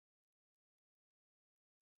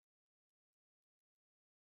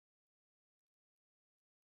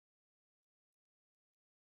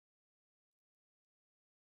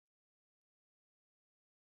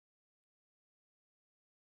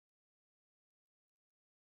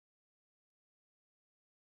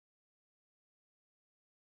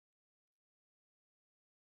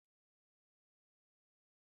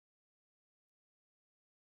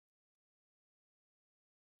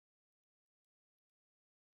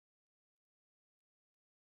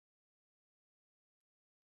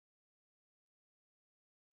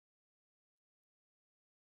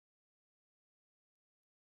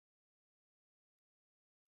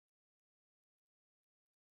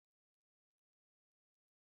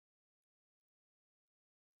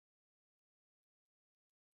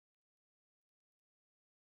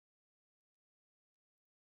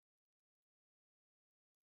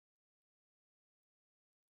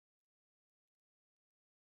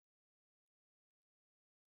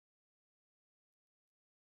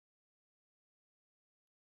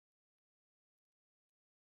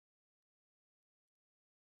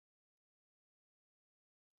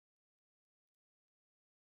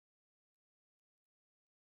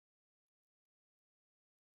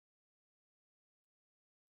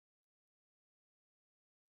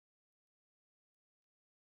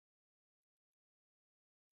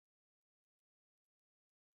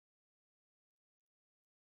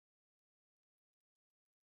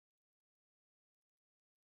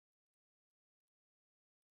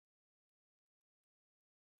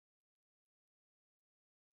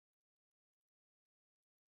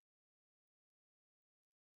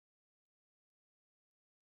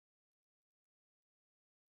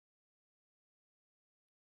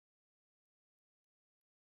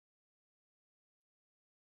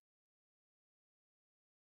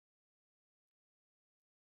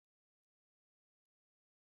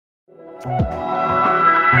Well,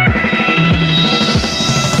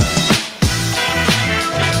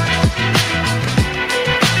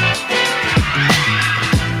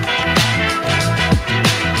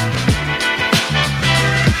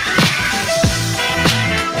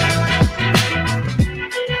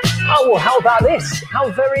 how about this?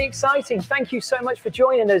 How very exciting. Thank you so much for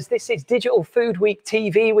joining us. This is Digital Food Week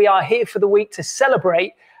TV. We are here for the week to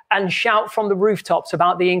celebrate and shout from the rooftops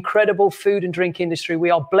about the incredible food and drink industry we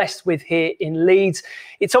are blessed with here in Leeds.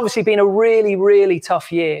 It's obviously been a really, really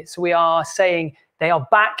tough year. So we are saying they are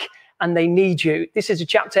back and they need you. This is a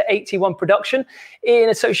Chapter 81 production in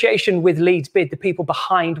association with Leeds Bid, the people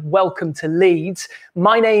behind Welcome to Leeds.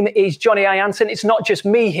 My name is Johnny Ianson. It's not just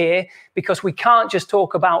me here because we can't just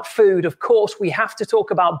talk about food. Of course, we have to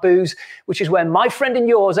talk about booze, which is where my friend and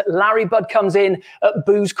yours, Larry Budd, comes in at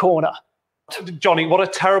Booze Corner. Johnny, what a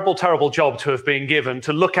terrible, terrible job to have been given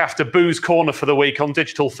to look after Booze Corner for the week on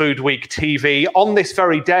Digital Food Week TV. On this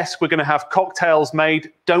very desk, we're going to have cocktails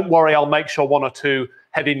made. Don't worry, I'll make sure one or two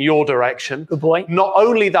head in your direction. Good boy. Not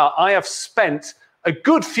only that, I have spent a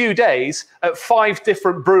good few days at 5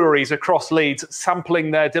 different breweries across Leeds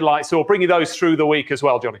sampling their delights. So we'll bring you those through the week as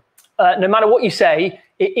well, Johnny. No matter what you say,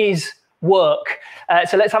 it is work.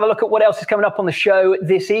 So let's have a look at what else is coming up on the show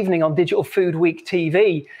this evening on Digital Food Week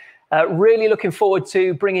TV. Really looking forward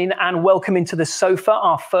to bringing and welcoming to the sofa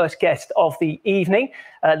our first guest of the evening.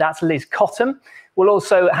 That's Liz Cottam. We'll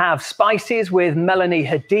also have Spices with Melanie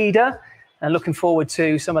Hadida. And looking forward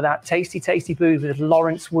to some of that tasty, tasty food with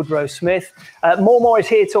Lawrence Woodrow-Smith. MorMor is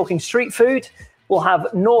here talking street food. We'll have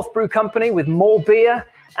North Brew Company with more beer.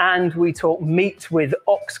 And we talk meat with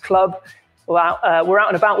Ox Club. We're out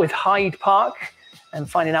and about with Hyde Park and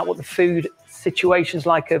finding out what the food situation's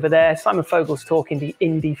like over there. Simon Fogal's talking the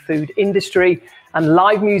indie food industry and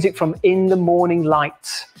live music from In the Morning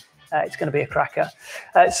Lights. It's going to be a cracker.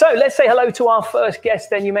 So let's say hello to our first guest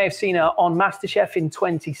then. You may have seen her on MasterChef in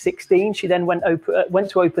 2016. She then went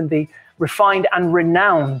to open the refined and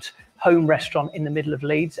renowned home restaurant in the middle of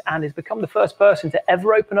Leeds and has become the first person to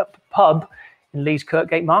ever open up a pub in Leeds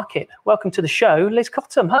Kirkgate Market. Welcome to the show, Liz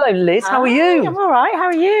Cottam. Hello, Liz. How are you? I'm all right. How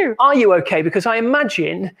are you? Are you okay? Because I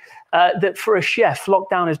imagine that for a chef,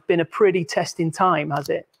 lockdown has been a pretty testing time, has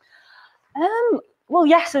it? Well,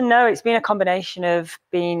 yes and no. It's been a combination of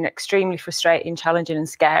being extremely frustrating, challenging and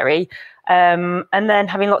scary, and then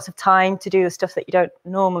having lots of time to do the stuff that you don't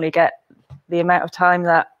normally get the amount of time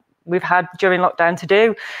that we've had during lockdown to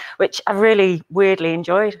do, which I've really weirdly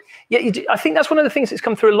enjoyed. Yeah, I think that's one of the things that's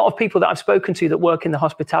come through a lot of people that I've spoken to that work in the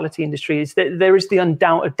hospitality industry is that there is the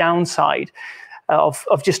undoubted downside of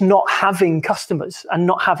just not having customers and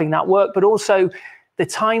not having that work, but also the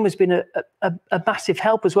time has been a massive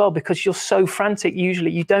help as well because you're so frantic.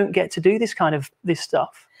 Usually you don't get to do this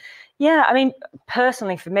stuff. Yeah, I mean,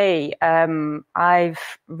 personally for me, I've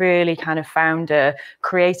really kind of found a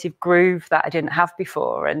creative groove that I didn't have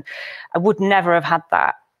before, and I would never have had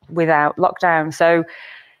that without lockdown. So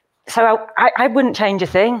I wouldn't change a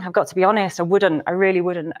thing. I've got to be honest. I wouldn't. I really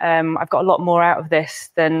wouldn't. I've got a lot more out of this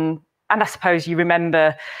than. And I suppose you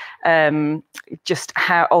remember just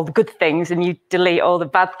how all the good things and you delete all the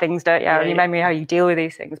bad things, don't you? Yeah, and you remember how you deal with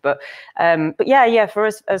these things. But yeah, for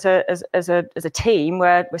us as a team,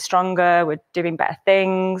 we're stronger. We're doing better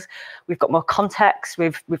things. We've got more context.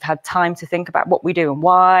 We've had time to think about what we do and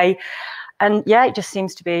why. And yeah, it just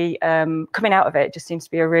seems to be coming out of it. It just seems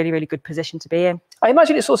to be a really, really good position to be in. I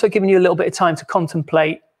imagine it's also given you a little bit of time to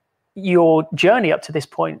contemplate your journey up to this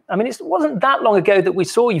point. I mean, it wasn't that long ago that we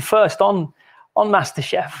saw you first on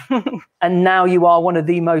MasterChef, and now you are one of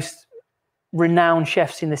the most renowned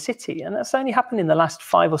chefs in the city, and that's only happened in the last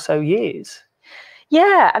 5 or so years.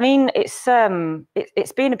 Yeah, I mean, it's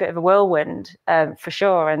been a bit of a whirlwind for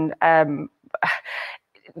sure, and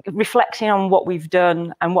reflecting on what we've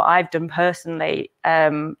done and what I've done personally,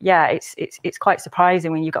 yeah, it's quite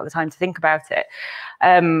surprising when you've got the time to think about it.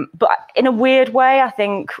 But in a weird way, I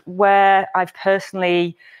think where I've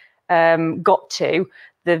personally got to,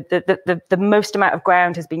 the most amount of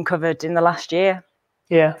ground has been covered in the last year.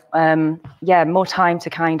 Yeah. Yeah, more time to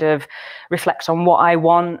kind of reflect on what I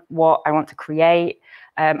want to create,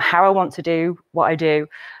 how I want to do what I do.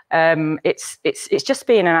 It's just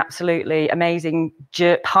been an absolutely amazing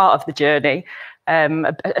part of the journey,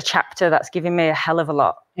 a chapter that's given me a hell of a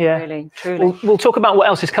lot. Yeah, really, truly. We'll talk about what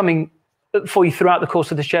else is coming for you throughout the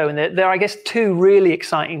course of the show, and there are, I guess, 2 really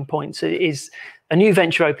exciting points. It is a new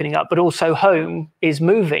venture opening up, but also home is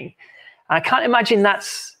moving. I can't imagine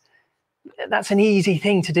that's an easy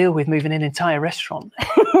thing to deal with, moving an entire restaurant.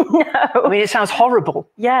 No. I mean, it sounds horrible.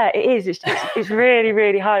 Yeah, it is. It's really,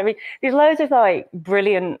 really hard. I mean, there's loads of like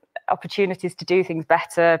brilliant opportunities to do things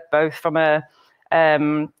better, both from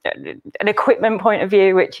an equipment point of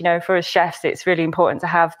view, which, you know, for us chefs, it's really important to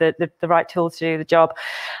have the right tools to do the job.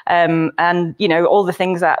 And, you know, all the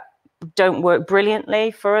things that don't work brilliantly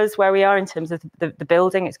for us where we are in terms of the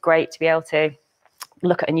building. It's great to be able to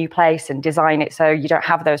look at a new place and design it so you don't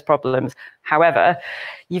have those problems. However,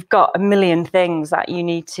 you've got a million things that you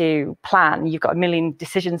need to plan. You've got a million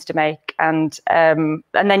decisions to make, and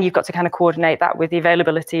then you've got to kind of coordinate that with the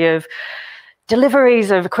availability of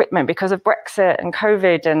deliveries of equipment because of Brexit and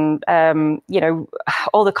COVID, and you know,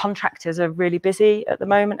 all the contractors are really busy at the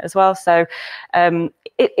moment as well. So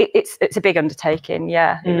it's a big undertaking.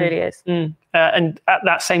 Yeah, it really is. And at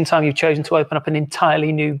that same time, you've chosen to open up an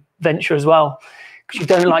entirely new venture as well, because you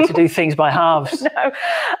don't like to do things by halves. No,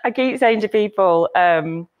 I keep saying to people,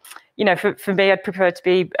 you know, for me, I'd prefer to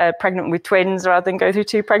be pregnant with twins rather than go through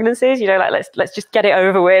 2 pregnancies. You know, like let's just get it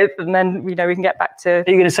over with, and then, you know, we can get back to. Are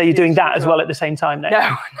you going to say you're doing that as well at the same time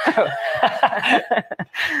now? No.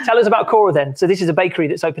 Tell us about Cora then. So this is a bakery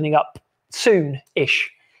that's opening up soon-ish.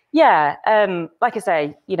 Yeah, like I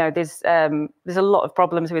say, you know, there's a lot of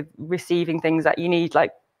problems with receiving things that you need,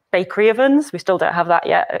 like bakery ovens. We still don't have that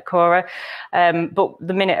yet at Cora, but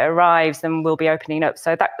the minute it arrives, then we'll be opening up.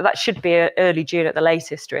 So that should be early June at the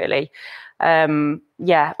latest, really.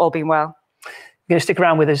 Yeah, all being well. You're going to stick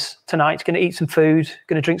around with us tonight. Going to eat some food.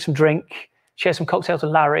 Going to drink some drink. Share some cocktails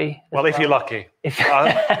with Larry. Well, if you're lucky.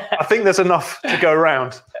 I think there's enough to go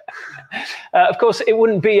around. Of course, it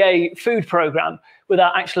wouldn't be a food programme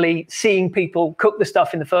without actually seeing people cook the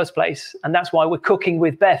stuff in the first place. And that's why we're cooking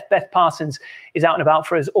with Beth. Beth Parsons is out and about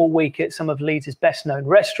for us all week at some of Leeds' best known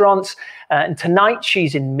restaurants. And tonight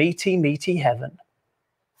she's in meaty, meaty heaven.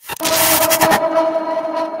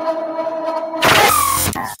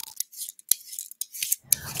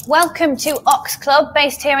 Welcome to Ox Club,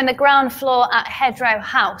 based here in the ground floor at Hedgerow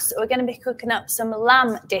House. We're going to be cooking up some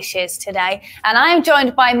lamb dishes today. And I am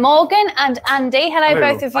joined by Morgan and Andy. Hello,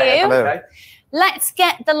 both of you. Hello. Let's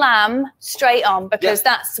get the lamb straight on, because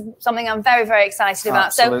that's something I'm very, very excited about.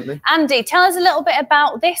 Absolutely. So, Andy, tell us a little bit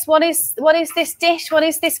about this. What is this dish? What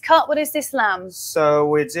is this cut? What is this lamb? So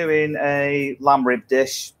we're doing a lamb rib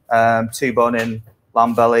dish, 2-bone-in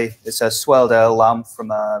lamb belly. It's a swelled ale lamb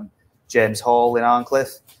from James Hall in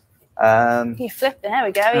Arncliffe. You flip, there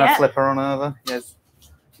we go, yeah. Flip her on over, yes.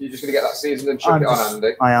 You're just going to get that seasoned and chuck it on,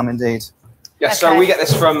 Andy? I am indeed. Yeah, okay. So we get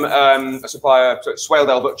this from a supplier,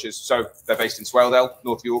 Swaledale Butchers. So they're based in Swaledale,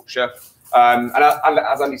 North Yorkshire. And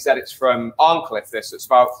as Andy said, it's from Arncliffe. It's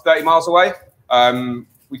about 30 miles away.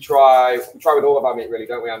 We try with all of our meat, really,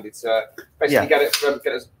 don't we, Andy? To basically get it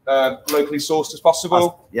as locally sourced as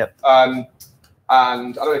possible. Yep. And I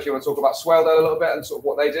don't know if you want to talk about Swaledale a little bit and sort of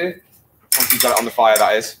what they do. Once you've got it on the fire,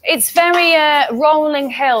 that is. It's very rolling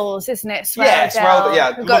hills, isn't it? Swaledale.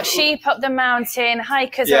 Yeah, we've got sheep up the mountain,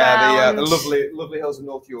 hikers Yeah, around. the lovely hills of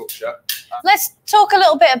North Yorkshire. Let's talk a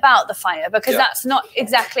little bit about the fire, because that's not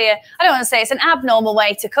exactly I don't want to say it's an abnormal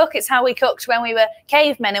way to cook. It's how we cooked when we were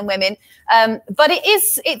cavemen and women. But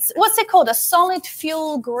it's what's it called? A solid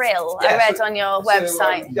fuel grill. I read on your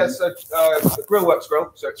website. The Grillworks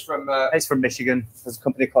grill. So it's from Michigan. There's a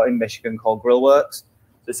company in Michigan called Grillworks.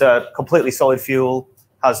 It's a completely solid fuel,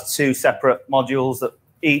 has 2 separate modules that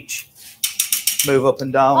each move up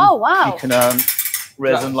and down. Oh, wow. You can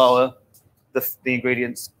raise and lower the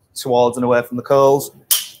ingredients towards and away from the coals.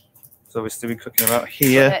 So obviously we're cooking about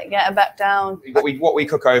here. Get it back down. What we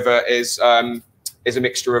cook over is a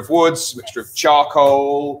mixture of woods, a mixture of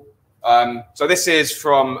charcoal. So this is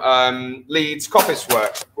from Leeds Coppice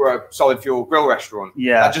Works. We're a solid fuel grill restaurant.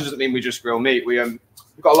 Yeah. That just doesn't mean we just grill meat. We've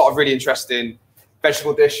got a lot of really interesting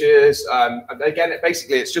vegetable dishes. And again,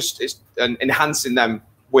 it's enhancing them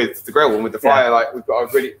with the grill and with the fire. Like we've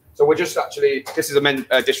got we're just actually, this is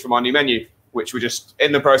a dish from our new menu, which we're just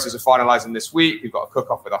in the process of finalising this week. We've got a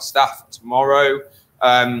cook-off with our staff tomorrow.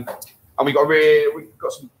 And we've got a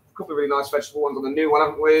couple of really nice vegetable ones on the new one,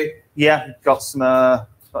 haven't we? Yeah, we've got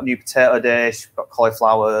got a new potato dish, we've got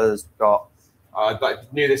cauliflowers, we've got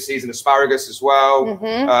new this season asparagus as well.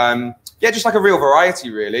 Just like a real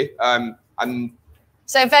variety, really.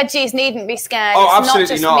 So veggies needn't be scared. Oh, it's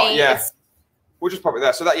absolutely not. Meat. Yeah, we'll just pop it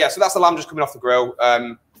there. So that's the lamb just coming off the grill.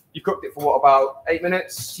 You cooked it for what, about 8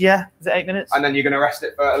 minutes? Yeah, is it 8 minutes? And then you're going to rest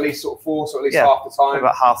it for at least sort of 4, so at least half the time.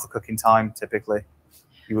 About half the cooking time, typically,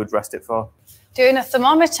 you would rest it for. Doing a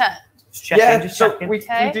thermometer. We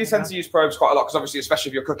do tend to use probes quite a lot, because obviously, especially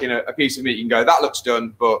if you're cooking a piece of meat, you can go, that looks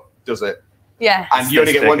done, but does it? Yeah. And you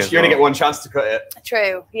only get one chance to cut it.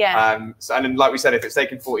 True, yeah. And then, like we said, if it's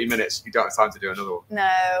taking 40 minutes, you don't have time to do another one.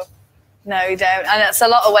 No. No, you don't. And it's a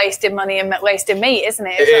lot of wasted money and wasted meat, isn't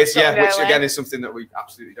it? It is, yeah, which again is something that we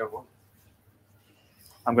absolutely don't want.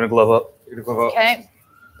 I'm going to glove up. You're gonna glove up. Okay.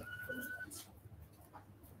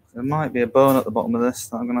 There might be a bone at the bottom of this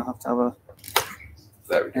that I'm going to have a...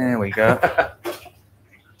 There we go.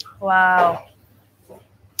 Wow.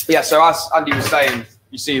 Yeah, so as Andy was saying,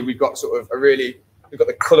 you see we've got sort of we've got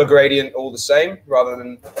the colour gradient all the same, rather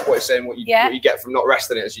than what you're saying, what you get from not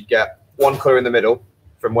resting it, is you get one colour in the middle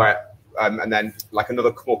from where, and then like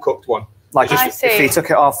another more cooked one. Like if you took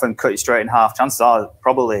it off and cut it straight in half, chances are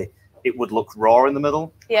probably it would look raw in the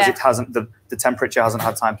middle, because it hasn't, the temperature hasn't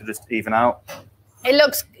had time to just even out. It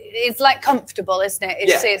looks, it's like comfortable, isn't it?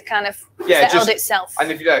 It's kind of settled itself.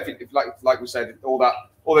 And if like we said, all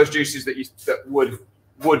those juices that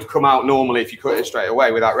would come out normally if you cut it straight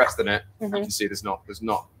away without resting it, you can see there's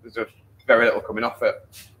very little coming off it.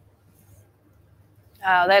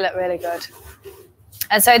 Oh, they look really good.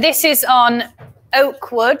 And so this is on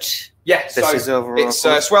oak wood. Yes, this is over. It's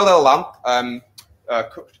swelled ale lamb,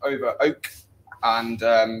 cooked over oak,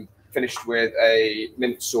 and finished with a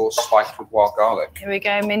mint sauce spiced with wild garlic. Here we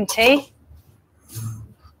go, minty.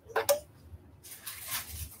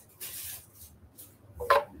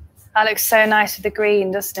 That looks so nice with the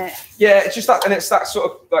green, doesn't it? Yeah, it's just that, and it's that sort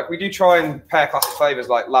of, like, we do try and pair classic flavours,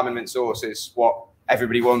 like lamb and mint sauce is what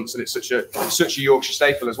everybody wants, and it's such a Yorkshire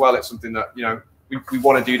staple as well. It's something that, you know, we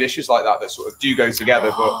want to do dishes like that sort of do go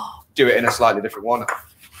together, but do it in a slightly different one.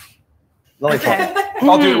 Lollipop.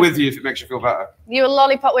 I'll do it with you if it makes you feel better. You a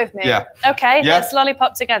lollipop with me? Yeah. Okay, let's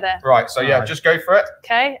lollipop together. Right, so yeah, just go for it.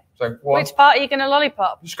 Okay. So one. Which part are you going to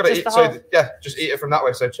lollipop? Just got to eat. So yeah, just eat it from that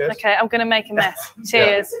way. So cheers. Okay, I'm going to make a mess.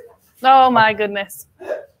 Cheers. Oh my goodness.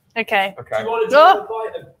 Okay. Okay. Do you want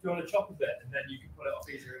to chop a bit and then you can put it off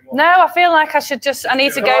easier in one? No, I feel like I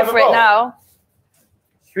need to go for it now.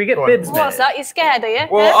 Should we get bibs? What's that? You scared, are you?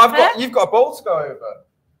 Well, you've got a bowl to go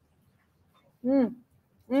over.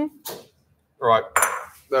 Right.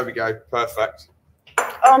 There we go. Perfect.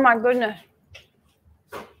 Oh my goodness.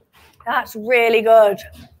 That's really good.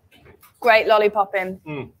 Great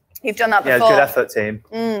lollipopping. You've done that before. Yeah, good effort,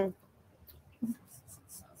 team.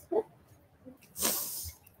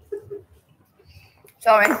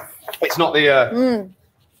 Sorry. It's not the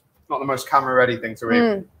not the most camera ready thing to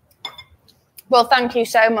eat. Well, thank you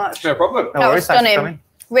so much. No problem. That was stunning.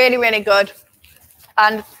 Really, really good.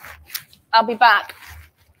 And I'll be back.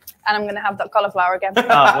 And I'm going to have that cauliflower again.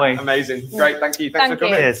 Amazing. Great. Thank you. Thanks for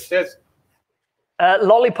coming. Cheers.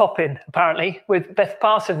 Lollipopping, apparently, with Beth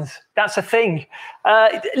Parsons. That's a thing.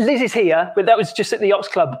 Liz is here, but that was just at the Ox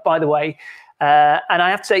Club, by the way. And I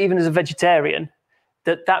have to say, even as a vegetarian,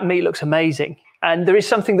 that meat looks amazing. And there is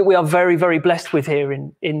something that we are very, very blessed with here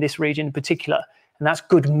in this region in particular, and that's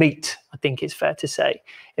good meat, I think it's fair to say.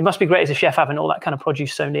 It must be great as a chef having all that kind of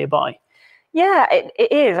produce so nearby. Yeah,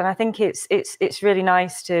 it is, and I think it's really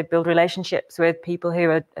nice to build relationships with people who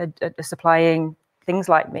are supplying things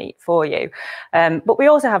like meat for you. But we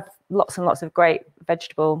also have lots and lots of great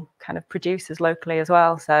vegetable kind of producers locally as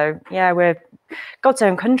well. So yeah, we're God's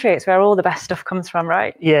own country. It's where all the best stuff comes from,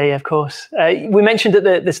 right? Yeah, of course. We mentioned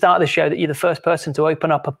at the start of the show that you're the first person to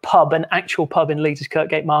open up a pub, an actual pub in Leeds'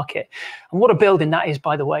 Kirkgate Market. And what a building that is,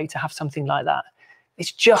 by the way, to have something like that.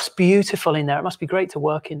 It's just beautiful in there. It must be great to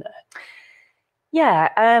work in there. Yeah,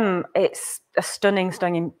 it's a stunning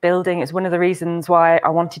building. It's one of the reasons why I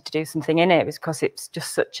wanted to do something in it, was because it's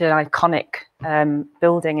just such an iconic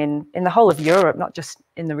building in the whole of Europe, not just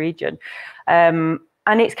in the region.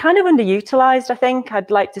 And it's kind of underutilized, I think.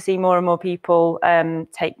 I'd like to see more and more people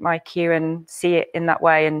take my cue and see it in that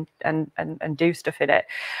way and do stuff in it.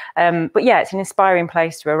 But yeah, it's an inspiring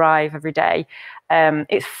place to arrive every day.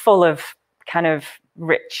 It's full of kind of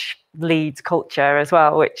rich Leeds culture as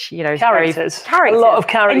well, which, you know, characters, a lot of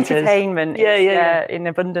characters, entertainment, yeah, in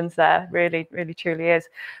abundance there. Really truly is.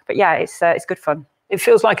 But yeah, it's good fun. It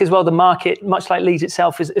feels like as well the market, much like Leeds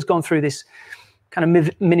itself, has gone through this kind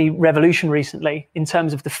of mini revolution recently in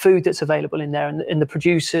terms of the food that's available in there and the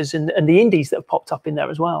producers and the indies that have popped up in there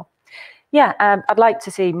as well. Yeah, I'd like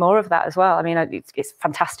to see more of that as well. I mean, it's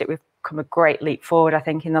fantastic. We've come a great leap forward, I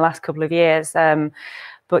think, in the last couple of years.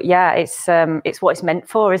 But yeah, it's what it's meant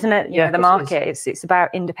for, isn't it? You know, the market. It's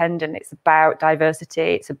about independent. It's about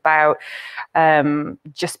diversity. It's about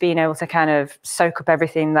just being able to kind of soak up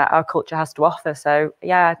everything that our culture has to offer. So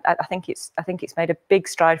yeah, I think it's made a big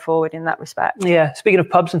stride forward in that respect. Yeah. Speaking of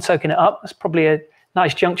pubs and soaking it up, that's probably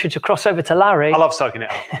Nice juncture to cross over to Larry. I love soaking it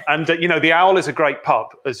up. And, you know, the Owl is a great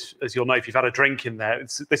pub, as you'll know if you've had a drink in there.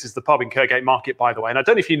 This is the pub in Kirkgate Market, by the way. And I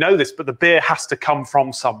don't know if you know this, but the beer has to come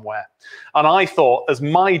from somewhere. And I thought, as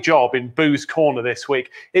my job in Booze Corner this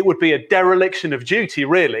week, it would be a dereliction of duty,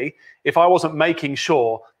 really, if I wasn't making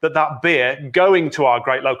sure that that beer going to our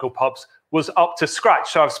great local pubs was up to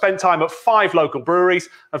scratch. So I've spent time at 5 local breweries.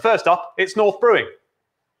 And first up, it's North Brewing.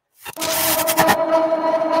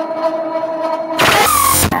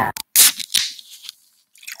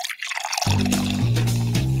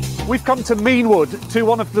 We've come to Meanwood, to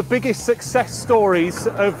one of the biggest success stories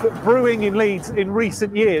of brewing in Leeds in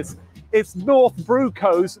recent years. It's North Brew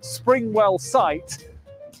Co's Springwell site.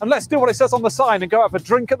 And let's do what it says on the sign and go have a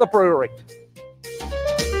drink at the brewery.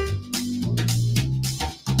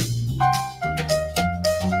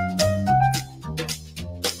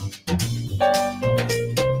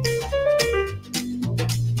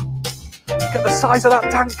 Look at the size of that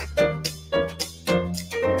tank.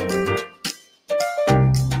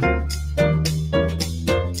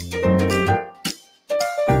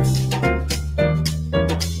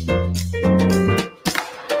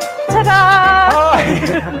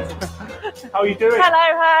 How are you doing? Hello,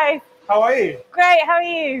 hi. How are you? Great, how are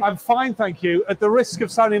you? I'm fine, thank you. At the risk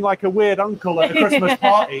of sounding like a weird uncle at a Christmas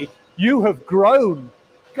party, you have grown.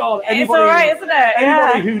 God, It's all right, isn't it?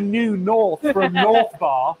 Anybody who knew North from North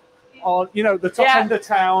Bar, on, you know, the top end of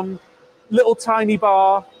town, little tiny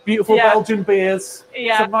bar, beautiful Belgian beers,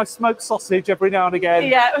 some nice smoked sausage every now and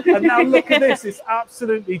again. And now look at this, it's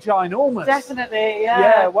absolutely ginormous. Definitely,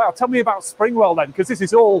 Yeah, wow. Tell me about Springwell then, because this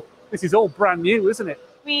is all brand new, isn't it?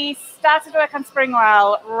 We started work on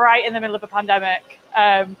Springwell right in the middle of a pandemic.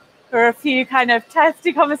 There were a few kind of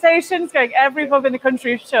testy conversations going, every pub in the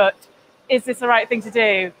country is shut. Is this the right thing to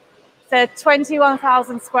do? It's a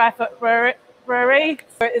 21,000 square foot brewery.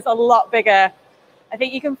 So it's a lot bigger. I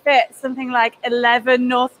think you can fit something like 11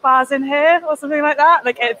 North bars in here or something like that.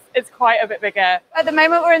 Like it's quite a bit bigger. At the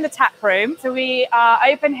moment, we're in the tap room. So we are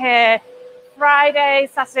open here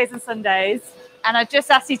Fridays, Saturdays and Sundays. And I just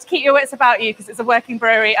asked you to keep your wits about you because it's a working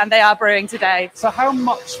brewery and they are brewing today. So how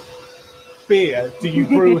much beer do you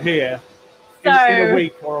brew here in a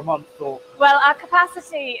week or a month? Or? Well, our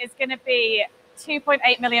capacity is going to be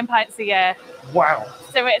 2.8 million pints a year. Wow.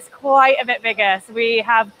 So it's quite a bit bigger. So we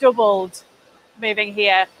have doubled moving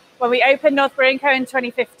here. When we opened North Brew Co in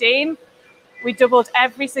 2015, we doubled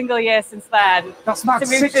every single year since then. That's mad, so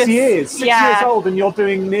 6 years. 6 years old and you're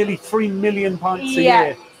doing nearly 3 million pints a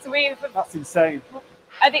year. So that's insane.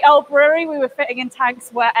 At the old brewery, we were fitting in tanks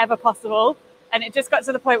wherever possible, and it just got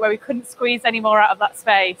to the point where we couldn't squeeze any more out of that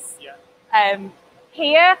space.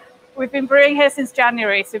 Here, we've been brewing here since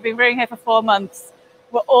January, so we've been brewing here for 4 months.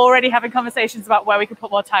 We're already having conversations about where we could put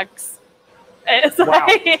more tanks. It's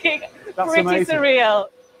pretty amazing. surreal.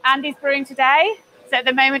 Andy's brewing today, so at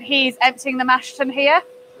the moment he's emptying the mash tun here.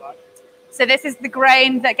 So this is the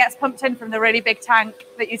grain that gets pumped in from the really big tank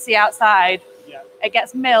that you see outside. It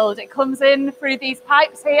gets milled. It comes in through these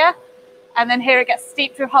pipes here, and then here it gets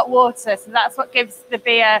steeped with hot water. So that's what gives the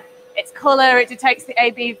beer its colour. It detects the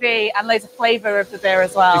ABV and loads of flavour of the beer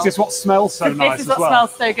as well. Is this what smells so nice? This is what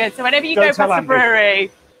smells so good. So whenever you go past the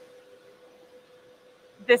brewery,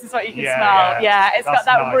 this is what you can smell. Yeah, it's got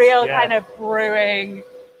that real kind of brewing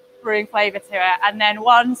flavour to it. And then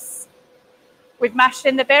once we've mashed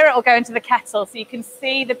in the beer, it will go into the kettle. So you can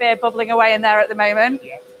see the beer bubbling away in there at the moment.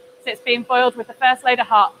 So it's being boiled with the first load of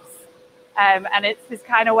hops, and it's this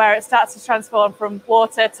kind of where it starts to transform from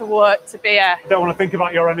water to wort to beer. Don't want to think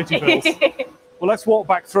about your energy bills. Well, let's walk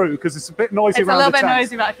back through because it's a bit noisy around the It's a little bit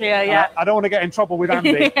noisy back here, yeah. I don't want to get in trouble with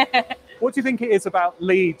Andy. What do you think it is about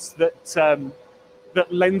Leeds that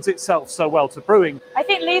that lends itself so well to brewing? I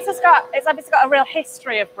think Leeds it's obviously got a real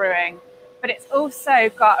history of brewing, but it's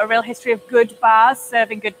also got a real history of good bars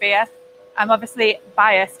serving good beer. I'm obviously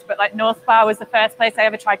biased, but like North Bar was the first place I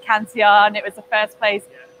ever tried Cantillon. It was the first place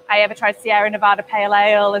I ever tried Sierra Nevada Pale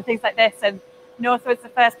Ale and things like this. And North was the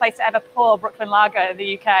first place to ever pour Brooklyn Lager in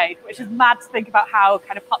the UK, which is mad to think about how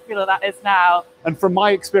kind of popular that is now. And from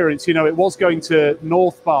my experience, you know, it was going to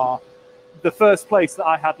North Bar, the first place that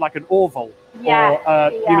I had like an Orval you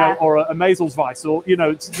know, or a Maiselsweiss, or, you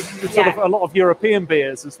know, sort of a lot of European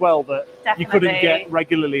beers as well that you couldn't get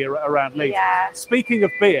regularly around Leeds. Speaking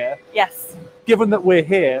of beer, given that we're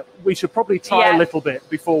here, we should probably try a little bit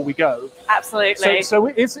before we go. Absolutely. So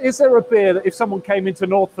is there a beer that if someone came into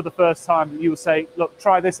North for the first time, you would say, look,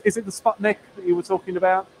 try this? Is it the Sputnik that you were talking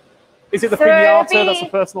about? Is it the Pinata? That's a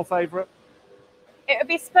personal favourite. It would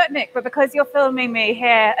be Sputnik, but because you're filming me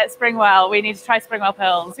here at Springwell, we need to try Springwell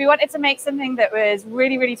Pills. We wanted to make something that was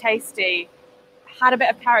really, really tasty, had a bit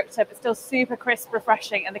of character, but still super crisp,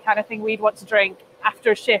 refreshing, and the kind of thing we'd want to drink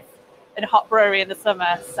after a shift in a hot brewery in the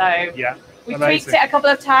summer. So yeah, we tweaked it a couple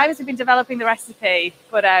of times. We've been developing the recipe,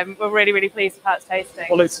 but we're really, really pleased with how it's tasting.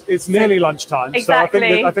 Well, it's nearly lunchtime,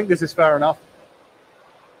 exactly. So I think this is fair enough.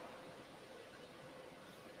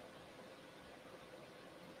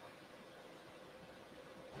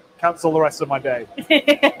 Cancel the rest of my day.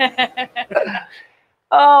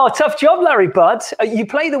 Oh, tough job, Larry Budd. You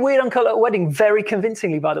play the weird uncle at a wedding very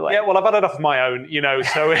convincingly, by the way. Yeah, well, I've had enough of my own, you know,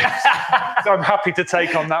 so so I'm happy to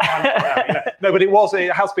take on that one. You know. No, but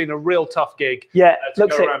it has been a real tough gig. Yeah, to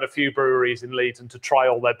go around a few breweries in Leeds and to try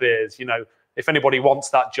all their beers. You know, if anybody wants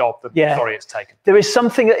that job, then sorry, it's taken. There is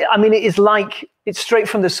something. I mean, it is like it's straight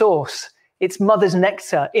from the source. It's mother's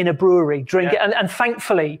nectar in a brewery. Drink it, and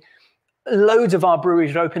thankfully, loads of our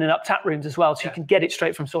breweries are opening up tap rooms as well, so you can get it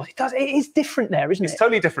straight from source. It is different there, isn't it? It's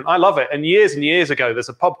totally different. I love it. And years ago, there's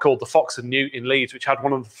a pub called the Fox and Newt in Leeds, which had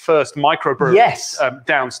one of the first microbreweries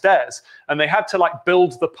downstairs, and they had to like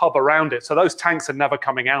build the pub around it. So those tanks are never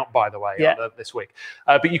coming out, by the way, this week.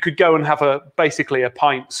 But you could go and have basically a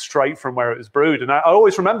pint straight from where it was brewed. And I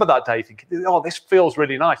always remember that day thinking, oh, this feels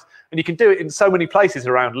really nice. And you can do it in so many places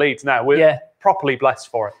around Leeds now. We're properly blessed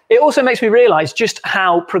for it. It also makes me realise just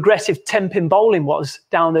how progressive 10-pin bowling was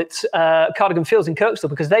down at Cardigan Fields in Kirkstall,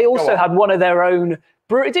 because they also had one of their own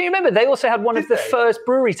brewery. Do you remember? They also had one of the first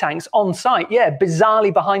brewery tanks on site. Yeah,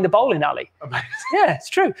 bizarrely behind the bowling alley. Amazing. Yeah, it's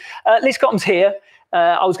true. Liz Cottam's here.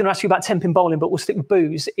 I was going to ask you about 10-pin bowling, but we'll stick with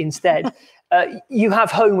booze instead. You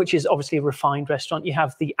have Home, which is obviously a refined restaurant. You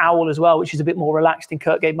have the Owl as well, which is a bit more relaxed in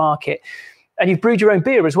Kirkgate Market. And you've brewed your own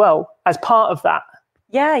beer as well as part of that.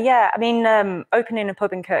 Yeah. I mean, opening a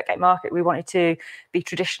pub in Kirkgate Market, we wanted to be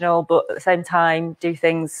traditional, but at the same time do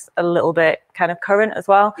things a little bit kind of current as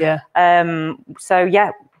well. Yeah. So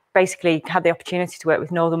basically had the opportunity to work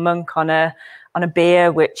with Northern Monk on a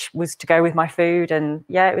beer which was to go with my food, and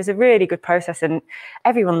it was a really good process, and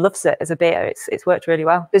everyone loves it as a beer. It's worked really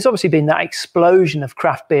well. There's obviously been that explosion of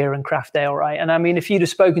craft beer and craft ale, right? And I mean, if you'd have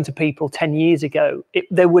spoken to people 10 years ago,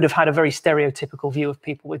 they would have had a very stereotypical view of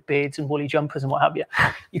people with beards and woolly jumpers and what have you.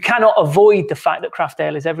 You cannot avoid the fact that craft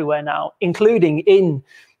ale is everywhere now, including in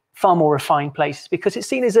far more refined places, because it's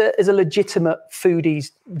seen as a legitimate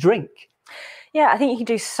foodie's drink. Yeah, I think you can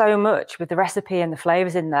do so much with the recipe and the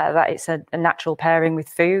flavours in there that it's a natural pairing with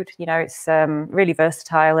food. You know, it's really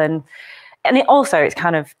versatile, and it's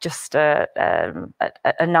kind of just a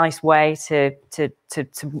nice way to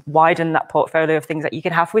widen that portfolio of things that you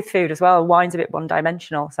can have with food as well. Wine's a bit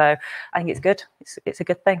one-dimensional, so I think it's good. It's a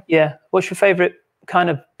good thing. Yeah. What's your favourite kind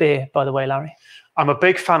of beer, by the way, Larry? I'm a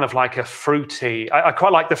big fan of like a fruity. I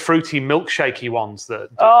quite like the fruity milkshakey ones that.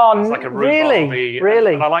 Like a really?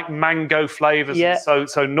 And I like mango flavors. Yeah.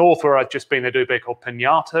 So north, where I've just been, they do a beer called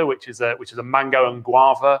Pinata, which is a mango and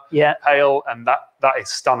guava ale, and that is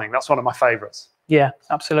stunning. That's one of my favorites. Yeah,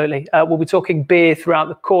 absolutely. We'll be talking beer throughout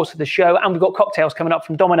the course of the show, and we've got cocktails coming up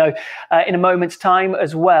from Domino in a moment's time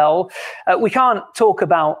as well. We can't talk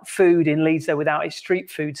about food in Leeds, though, without a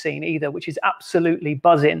street food scene either, which is absolutely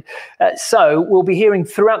buzzing. So we'll be hearing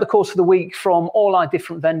throughout the course of the week from all our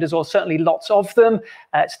different vendors, or certainly lots of them,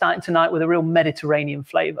 starting tonight with a real Mediterranean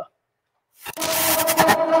flavour.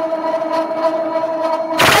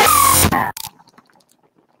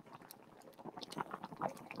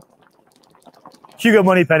 Hugo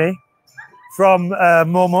Moneypenny from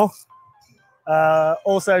MorMor,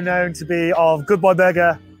 also known to be of Good Boy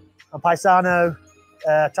Burger and Paisano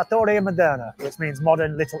Trattoria Moderna, which means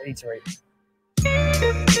modern little eatery.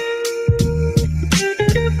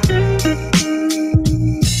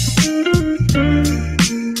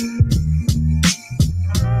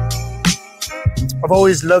 I've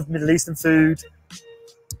always loved Middle Eastern food.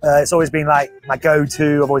 It's always been like my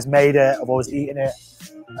go-to. I've always made it. I've always eaten it.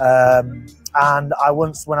 And I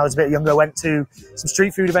once, when I was a bit younger, went to some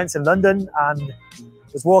street food events in London and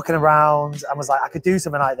was walking around and was like, I could do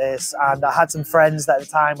something like this. And I had some friends that at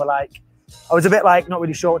the time were like, I was a bit like, not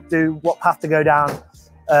really sure what path to go down.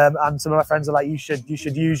 And some of my friends were like, you should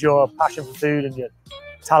use your passion for food and your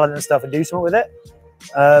talent and stuff and do something with it.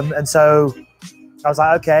 And so I was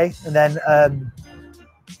like, okay. And then I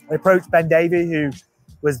approached Ben Davey, who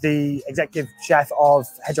was the executive chef of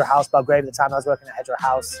Hedgerow House, Belgrave, at the time I was working at Hedgerow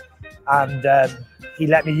House. And he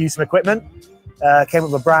let me use some equipment, came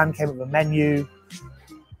up with a brand, came up with a menu.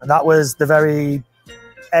 And that was the very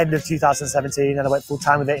end of 2017. And I went full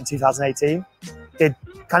time with it in 2018. It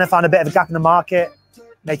kind of found a bit of a gap in the market,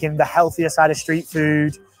 making the healthier side of street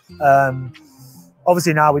food.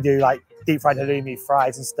 Obviously now we do like deep fried halloumi,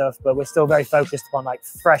 fries and stuff, but we're still very focused on like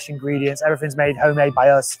fresh ingredients. Everything's made homemade by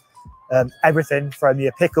us. Everything from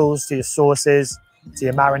your pickles to your sauces. to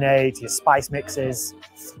your marinade, to your spice mixes.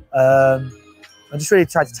 I just really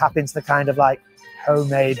try to tap into the kind of like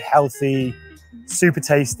homemade, healthy, super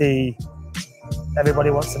tasty. Everybody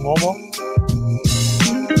wants some MorMor.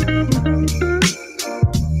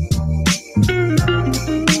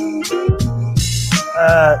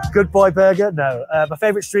 Good boy burger? No. My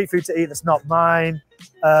favorite street food to eat that's not mine.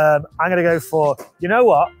 I'm gonna go for, you know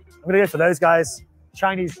what? I'm gonna go for those guys.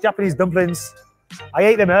 Chinese, Japanese dumplings. I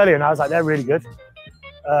ate them earlier and I was like, they're really good.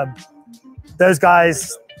 Those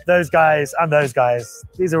guys, and those guys.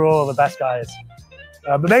 These are all the best guys.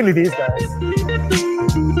 But mainly these guys.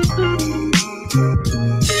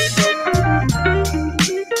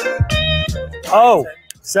 Oh,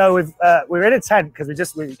 so we're in a tent because we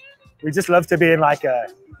just love to be in like a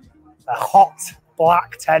hot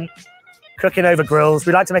black tent, cooking over grills.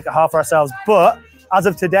 We like to make it hard for ourselves, but as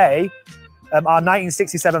of today, our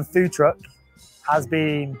 1967 food truck has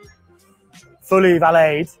been fully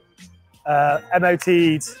valeted,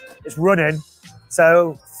 MOT'd, it's running.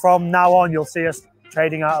 So from now on, you'll see us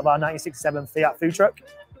trading out of our 1967 Fiat food truck,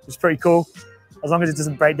 which is pretty cool, as long as it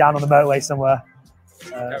doesn't break down on the motorway somewhere.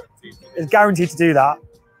 It's guaranteed to do that,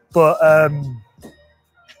 but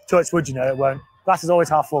touch wood, you know, it won't. Glass is always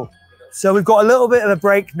half full. So we've got a little bit of a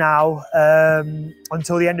break now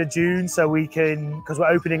until the end of June, so we can, because we're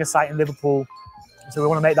opening a site in Liverpool, so we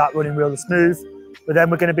want to make that running really smooth. But then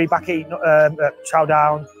we're going to be back at Chow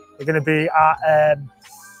Down. We're going to be at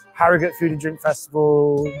Harrogate Food and Drink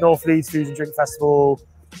Festival, North Leeds Food and Drink Festival,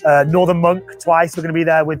 Northern Monk twice. We're going to be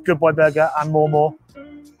there with Good Boy Burger and MorMor,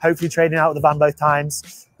 hopefully trading out with the van both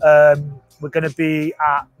times. We're going to be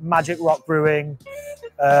at Magic Rock Brewing,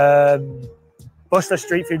 Bustler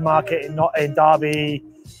Street Food Market in Derby,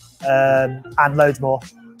 and loads more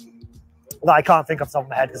that I can't think off the top of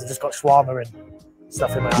my head because I've just got shawarma and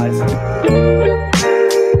stuff in my eyes.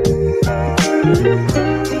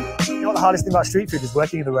 You know what the hardest thing about street food is?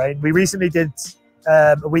 Working in the rain. We recently did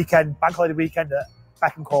a weekend, bank holiday weekend at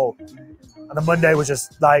Beck and Call, and the Monday was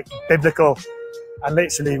just like biblical, and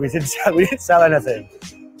literally we didn't sell anything,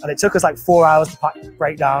 and it took us like 4 hours to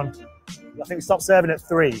break down. I think we stopped serving at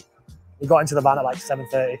 3. We got into the van at like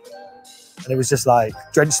 7:30, and it was just like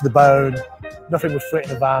drenched to the bone. Nothing would fit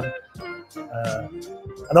in the van,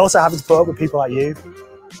 and also having to put up with people like you.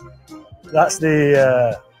 That's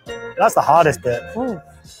the hardest bit.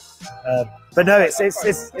 But no,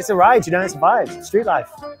 it's a ride, you know. It's a vibe, street life.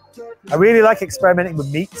 I really like experimenting with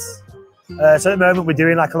meats. So at the moment we're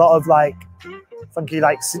doing like a lot of like funky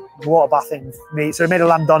like water bathing meat. So we made a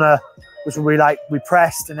lamb doner, which we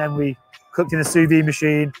pressed and then we cooked in a sous vide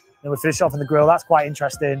machine. Then we finished off on the grill. That's quite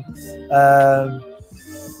interesting.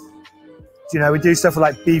 You know, we do stuff with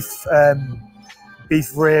like beef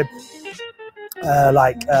rib,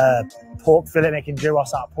 like pork fillet, making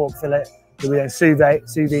gyros out of pork fillet. We then sous vide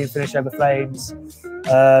and finish over flames,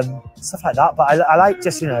 stuff like that. But I like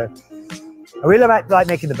just, you know, I really like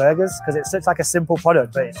making the burgers because it's such like a simple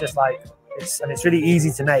product, but it's just like it's really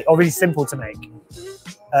easy to make, or really simple to make.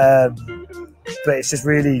 But it's just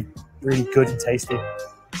really, really good and tasty.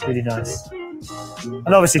 Really nice. And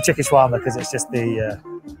obviously chicken shawarma because it's just the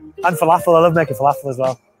and falafel. I love making falafel as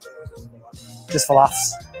well, just for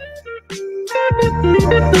laughs.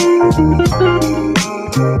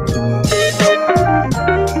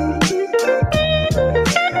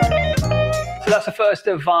 So that's the first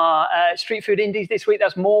of our street food indies this week.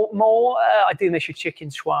 That's MorMor. I do miss your chicken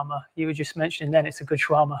shawarma. You were just mentioning then it's a good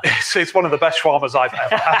shawarma. It's one of the best shawarmas I've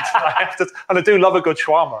ever had. And I do love a good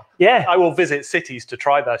shawarma. Yeah. I will visit cities to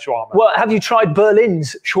try their shawarma. Well, have you tried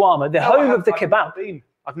Berlin's shawarma, the home of the kebab?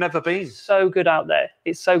 I've never been. So good out there.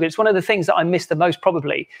 It's so good. It's one of the things that I miss the most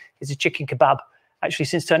probably is a chicken kebab, actually,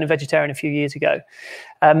 since turning vegetarian a few years ago.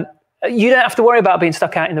 You don't have to worry about being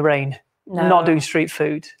stuck out in the rain. No. Not doing street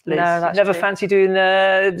food, Liz. No, that's Never true. fancy doing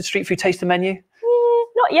the street food taster menu?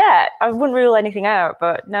 Not yet. I wouldn't rule anything out,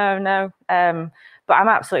 but no. But I'm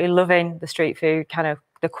absolutely loving the street food, kind of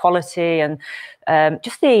the quality and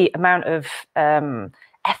just the amount of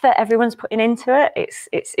effort everyone's putting into it.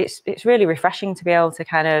 It's really refreshing to be able to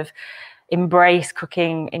kind of embrace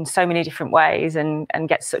cooking in so many different ways and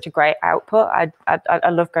get such a great output. I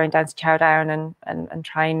love going down to Chow Down and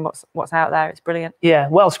trying what's out there. It's brilliant. Yeah,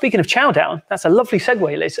 well, speaking of Chow Down, that's a lovely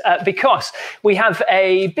segue, Liz, because we have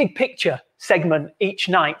a big picture segment each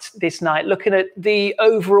night this night, looking at the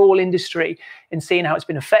overall industry and seeing how it's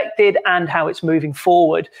been affected and how it's moving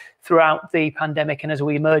forward throughout the pandemic and as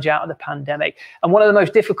we emerge out of the pandemic. And one of the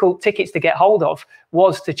most difficult tickets to get hold of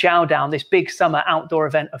was to Chow Down, this big summer outdoor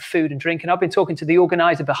event of food and drink. And I've been talking to the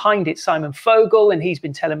organizer behind it, Simon Fogal, and he's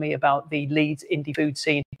been telling me about the Leeds indie food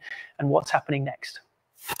scene and what's happening next.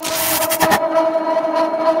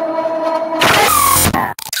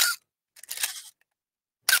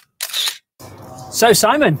 So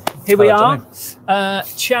Simon, here we are,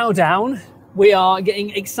 Chow Down. We are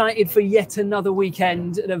getting excited for yet another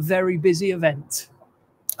weekend at a very busy event.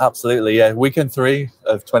 Absolutely, yeah. Weekend 3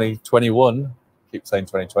 of 2021. Keep saying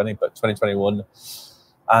 2020, but 2021.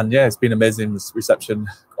 And yeah, it's been amazing reception.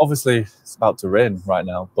 Obviously, it's about to rain right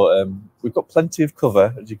now, but we've got plenty of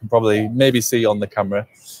cover, as you can probably maybe see on the camera.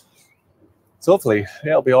 So hopefully,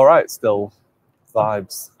 yeah, it'll be all right. Still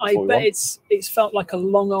vibes. I bet it's felt like a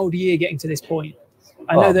long old year getting to this point.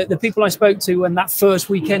 I know that the people I spoke to when that first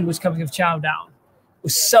weekend was coming of Chow Down were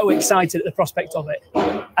so excited at the prospect of it.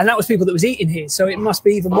 And that was people that was eating here. So it must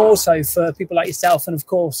be even more so for people like yourself and, of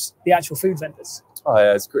course, the actual food vendors. Oh,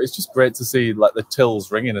 yeah, it's great. It's just great to see like the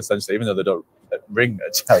tills ringing, essentially, even though they don't ring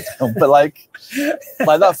at Chow Down. But like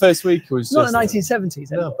that first week was not just... the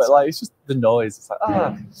 1970s. No, but like it's just the noise. It's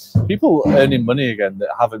like, people earning money again that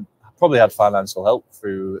haven't probably had financial help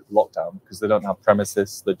through lockdown because they don't have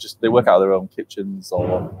premises. They work out of their own kitchens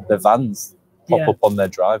or their vans pop up on their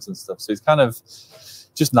drives and stuff. So it's kind of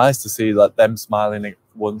just nice to see like them smiling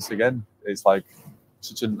once again. It's like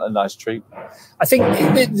such a nice treat. I think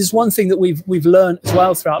there's one thing that we've learned as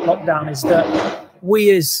well throughout lockdown is that we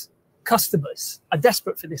as customers are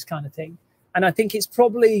desperate for this kind of thing. And I think it's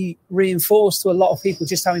probably reinforced to a lot of people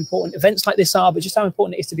just how important events like this are, but just how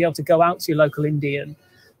important it is to be able to go out to your local Indian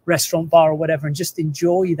restaurant, bar or whatever and just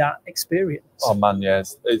enjoy that experience. Oh man,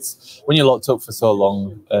 yes. It's when you're locked up for so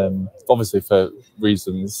long, obviously for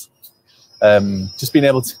reasons, just being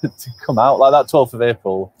able to come out like that 12th of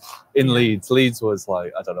April in Leeds. Leeds was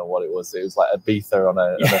like, I don't know what it was. It was like Ibiza on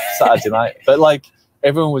a Saturday night. But like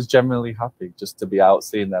everyone was generally happy just to be out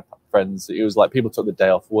seeing their friends. It was like people took the day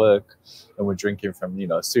off work and were drinking from,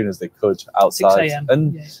 as soon as they could outside. 6 a.m.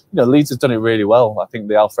 And, Leeds has done it really well. I think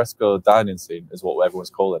the alfresco dining scene is what everyone's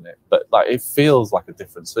calling it. But like it feels like a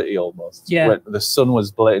different city almost. Yeah. When the sun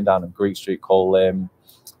was blazing down on Greek Street, Cole Lane.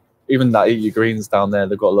 Even that Eat Your Greens down there,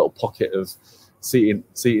 they've got a little pocket of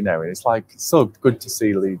seating area. It's like so good to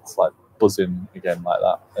see Leeds like buzzing again like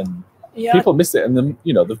that. And people miss it. And then,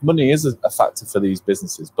 the money is a factor for these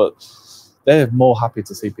businesses, but they're more happy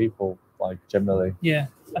to see people like generally. Yeah.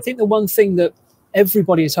 I think the one thing that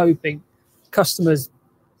everybody is hoping, customers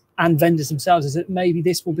and vendors themselves, is that maybe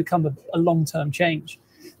this will become a long-term change.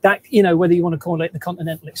 That, whether you want to call it the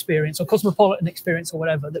continental experience or cosmopolitan experience or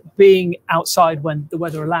whatever, that being outside when the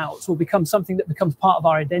weather allows will become something that becomes part of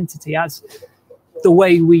our identity as the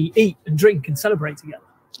way we eat and drink and celebrate together.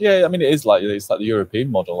 Yeah, I mean, it's like the European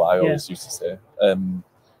model I always used to say.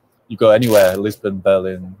 You go anywhere, Lisbon,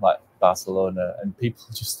 Berlin, like Barcelona, and people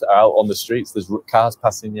just are out on the streets. There's cars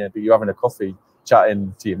passing you, but you're having a coffee,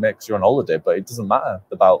 chatting to your mates. You're on holiday, but it doesn't matter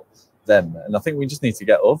about them. And I think we just need to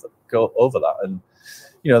go over that. And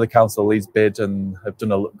the council Leeds bid and have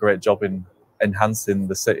done a great job in enhancing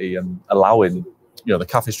the city and allowing the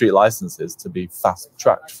Cafe Street licenses to be fast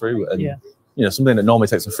tracked through. And something that normally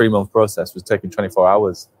takes a 3-month process was taking 24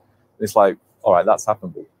 hours. It's like, all right, that's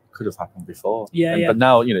happened, but could have happened before. But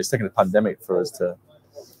now it's taken a pandemic for us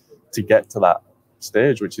to get to that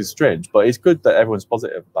stage, which is strange. But it's good that everyone's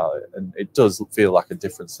positive about it, and it does feel like a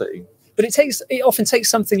different city. But it often takes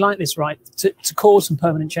something like this, right, to cause some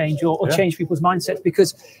permanent change or change people's mindsets,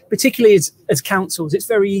 because particularly as councils, it's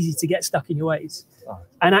very easy to get stuck in your ways.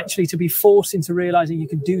 And actually to be forced into realising you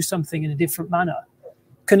can do something in a different manner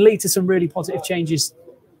can lead to some really positive changes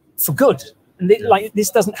for good. And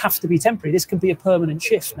this doesn't have to be temporary. This can be a permanent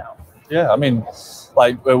shift now. Yeah, I mean,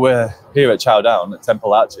 like we're here at Chow Down at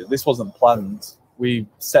Temple Arches. This wasn't planned. We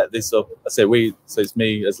set this up. So it's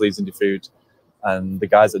me as Leeds Indie Food and the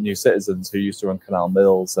guys at New Citizens who used to run Canal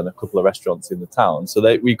Mills and a couple of restaurants in the town. So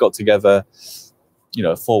we got together,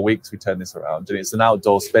 4 weeks, we turned this around. And it's an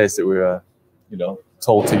outdoor space that we were,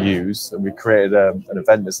 told to use. And we created an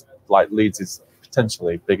event that's like Leeds'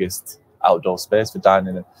 potentially biggest outdoor space for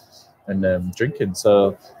dining and drinking.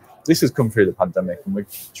 So this has come through the pandemic and we're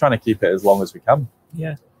trying to keep it as long as we can.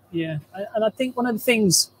 Yeah. And I think one of the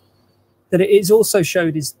things that it is also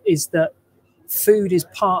showed is that food is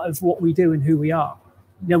part of what we do and who we are.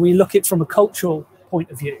 We look at it from a cultural point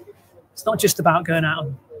of view. It's not just about going out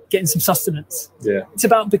and getting some sustenance. Yeah. It's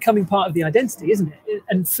about becoming part of the identity, isn't it?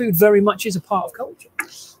 And food very much is a part of culture.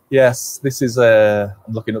 Yes, this is I'm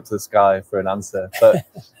looking up to the sky for an answer. But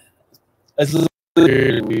as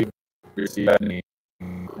we receive any,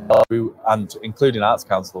 and including Arts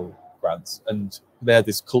Council grants, and they had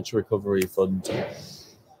this culture recovery fund.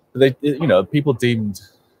 They, people deemed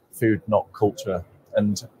food not culture,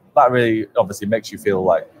 and that really obviously makes you feel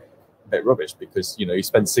like a bit rubbish because you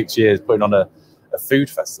spend 6 years putting on a a food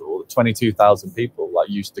festival that 22,000 people like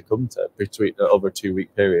used to come to between over a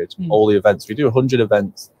 2-week period. All the events, we do 100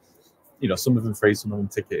 events, you know, some of them free, some of them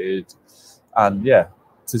ticketed. And yeah,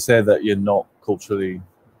 to say that you're not culturally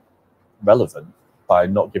relevant by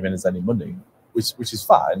not giving us any money, which is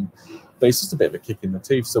fine, but it's just a bit of a kick in the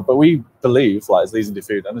teeth. So, but we believe, like as Leeds Indie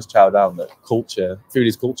Food and as Chow Down, that food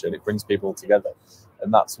is culture, and it brings people together.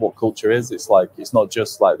 And that's what culture is. It's like, it's not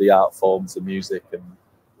just like the art forms and music and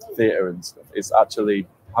theatre and stuff. It's actually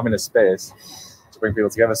having a space to bring people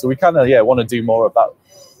together. So we kind of want to do more about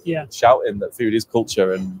shouting that food is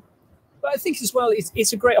culture. And but I think as well,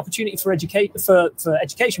 it's a great opportunity for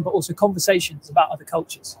education, but also conversations about other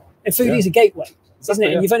cultures. And food is a gateway, isn't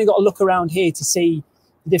it? And you've only got to look around here to see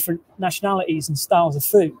the different nationalities and styles of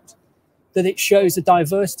food, that it shows the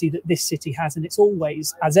diversity that this city has, and it's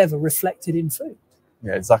always, as ever, reflected in food.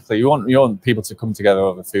 Yeah, exactly. You want people to come together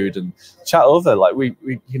over food and chat over. Like we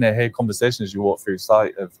hear conversations as you walk through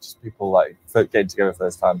site of just people like getting together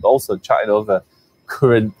first time, but also chatting over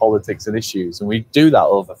current politics and issues. And we do that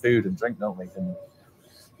over food and drink, don't we? And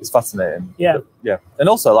it's fascinating. Yeah. But, and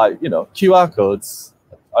also like, you know, QR codes.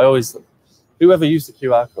 Whoever used the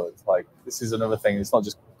QR codes, like this is another thing. It's not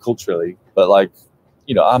just culturally, but like,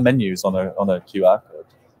 you know, our menus on a QR code.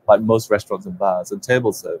 Like most restaurants and bars and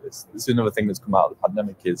table service. This is another thing that's come out of the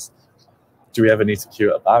pandemic is, do we ever need to queue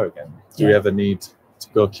at a bar again? Do we ever need to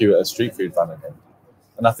go queue at a street food van again?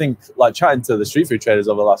 And I think like chatting to the street food traders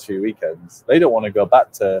over the last few weekends, they don't want to go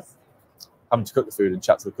back to having to cook the food and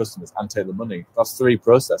chat to the customers and take the money. That's 3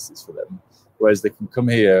 processes for them. Whereas they can come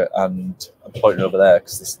here and I'm pointing over there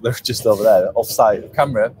because they're just over there off-site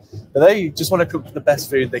camera, but they just want to cook the best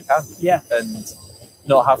food they can. And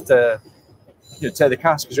not have to take the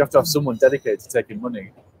cash, because you have to have someone dedicated to taking money,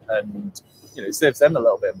 and you know it saves them a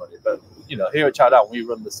little bit of money. But you know, here at Chow Down, we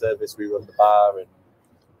run the service, we run the bar, and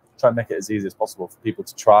try and make it as easy as possible for people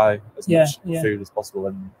to try as much food as possible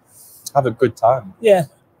and have a good time. Yeah,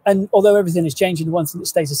 and although everything is changing, the one thing that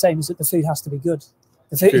stays the same is that the food has to be good.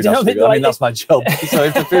 The food has to be good. I mean, that's my job. So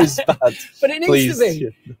if the food's bad, but it needs to be.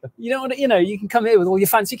 You don't want to, you know, you can come here with all your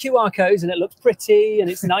fancy QR codes and it looks pretty and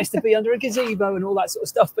it's nice to be under a gazebo and all that sort of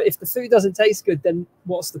stuff. But if the food doesn't taste good, then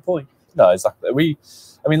what's the point? No, exactly.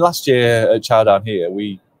 I mean, last year at Chow Down here,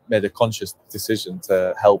 we made a conscious decision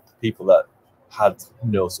to help people that had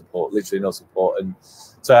no support, literally no support. And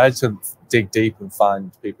so I had to dig deep and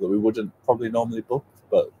find people that we wouldn't probably normally book,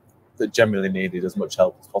 but that generally needed as much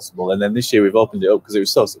help as possible. And then this year we've opened it up because it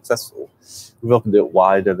was so successful. We've opened it up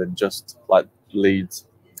wider than just like Leeds.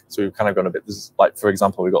 So we've kind of gone a bit, like, for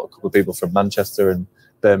example, we've got a couple of people from Manchester and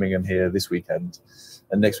Birmingham here this weekend.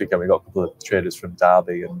 And next weekend we've got a couple of traders from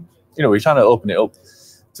Derby. And, you know, we're trying to open it up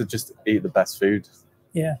to just eat the best food.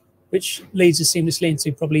 Yeah, which leads us seamlessly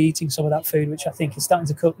into probably eating some of that food, which I think is starting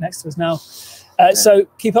to cook next to us now. So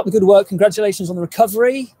keep up the good work. Congratulations on the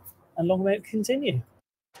recovery and long may it continue.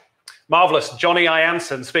 Marvellous. Johnny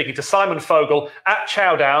Ianson speaking to Simon Fogal at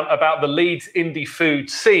Chow Down about the Leeds indie food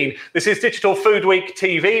scene. This is Digital Food Week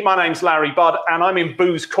TV. My name's Larry Budd and I'm in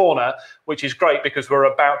Booze Corner, which is great because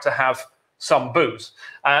we're about to have some booze.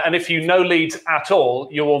 And if you know Leeds at all,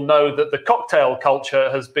 you will know that the cocktail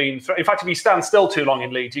culture has been... In fact, if you stand still too long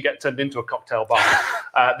in Leeds, you get turned into a cocktail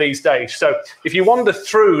bar these days. So if you wander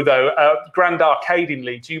through, though, Grand Arcade in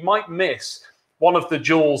Leeds, you might miss one of the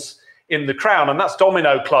jewels in the crown, and that's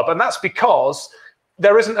Domino Club. And that's because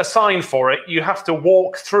there isn't a sign for it. You have to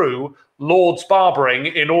walk through Lord's Barbering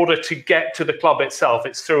in order to get to the club itself.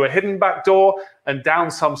 It's through a hidden back door and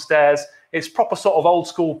down some stairs. It's proper sort of old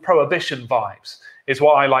school prohibition vibes, is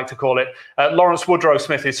what I like to call it. Lawrence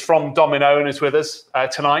Woodrow-Smith is from Domino and is with us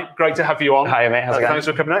tonight. Great to have you on. Hi, mate. How's it going? Thanks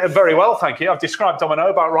for coming out. Very well, thank you. I've described Domino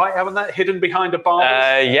about right, haven't I? Hidden behind a bar.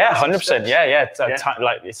 Yeah, 100%. Yeah.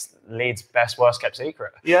 Like it's Leeds' best, worst kept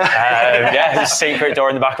secret. Yeah. Yeah, it's a secret door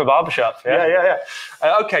in the back of a barbershop. Yeah.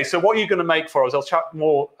 Okay, so what are you going to make for us? I'll chat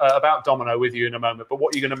more about Domino with you in a moment, but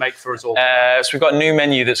what are you going to make for us all? So we've got a new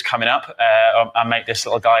menu that's coming up. I'll make this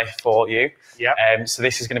little guy for you. Yeah. So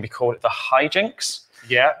this is going to be called the Hijinks.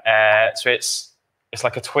 Yeah. So it's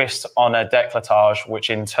like a twist on a décolletage, which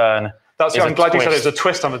in turn... I'm glad you said it was a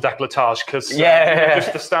twist on a décolletage, because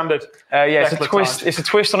just the standard it's a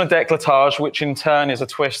twist on a décolletage, which in turn is a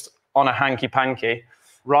twist on a hanky-panky.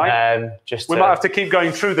 Right. We might have to keep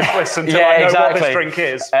going through the twists until I know what this drink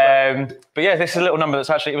is. But yeah, this is a little number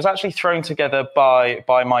that's it was actually thrown together by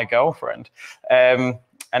my girlfriend. And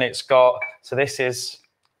it's got, so this is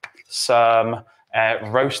some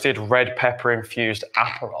roasted red pepper infused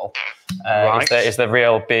Aperol. Is the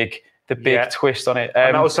real big the big twist on it.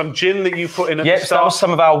 And that was some gin that you put in at the so start? that was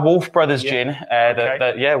some of our Wolf Brothers gin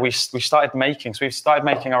that we started making. So we've started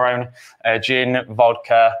making our own gin,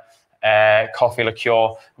 vodka, coffee liqueur,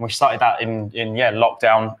 and we started that in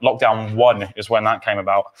lockdown 1 is when that came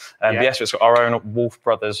about. So it's got our own Wolf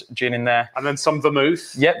Brothers gin in there, and then some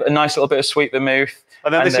vermouth. Yep, a nice little bit of sweet vermouth.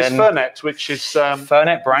 And then this is Fernet, which is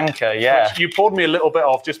Fernet Branca. Which you poured me a little bit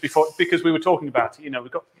of just before, because we were talking about it.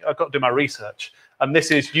 I've got to do my research, and this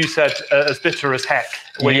is, you said, as bitter as heck.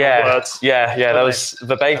 Were your words? That was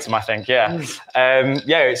verbatim, I think.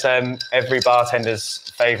 It's every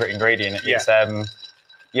bartender's favourite ingredient. It's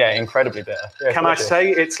incredibly bitter. Can I say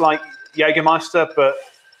it's like Jägermeister, but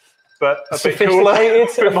a bit cooler,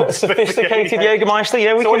 sophisticated Jägermeister?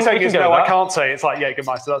 Yeah, we can say go. I can't say it's like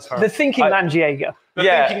Jägermeister. That's fair. The thinking man's Jäger. The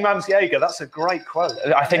thinking man's Jäger. That's a great quote.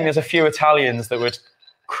 I think there's a few Italians that would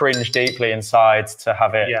cringe deeply inside to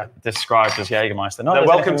have it described as Jägermeister. They're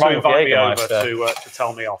welcome to invite me over to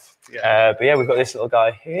tell me off. But we've got this little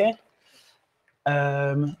guy here.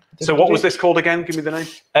 So what was this called again? Give me the name.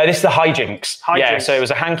 This is the Hijinks. So it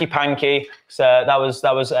was a hanky panky. So that was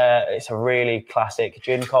it's a really classic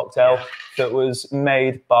gin cocktail that was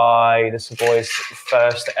made by the Savoy's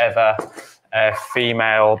first ever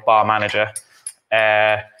female bar manager.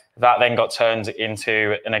 That then got turned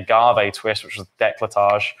into an agave twist, which was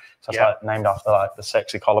décolletage. So it's named after the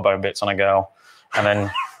sexy collarbone bits on a girl, and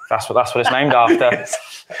then that's what it's named after.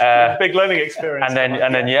 Big learning experience.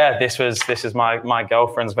 And then this is my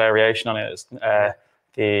girlfriend's variation on it. It's,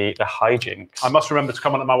 the Hijinks. I must remember to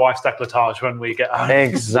comment on my wife's décolletage when we get home.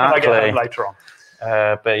 Exactly. When I get home later on.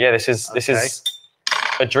 But this is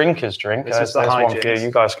a drinker's drink. This is the one for you.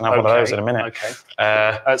 You guys can have one of those in a minute.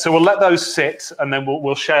 Okay. So we'll let those sit, and then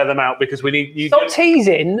we'll share them out, because we need you. Stop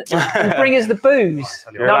teasing and bring us the booze.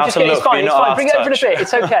 No, I'm just kidding. It's fine. It's fine. Bring it over in a bit.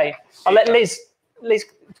 It's okay. I'll let Liz. Liz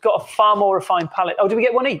got a far more refined palate. Oh, do we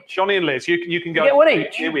get one each? Johnny and Liz, you can go. Get one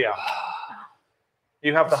each. Here we are.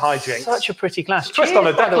 You have the Hijinks. Such a pretty glass. Twist on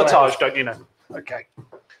a décolletage, don't you know? Okay.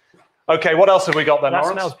 Okay, what else have we got then, That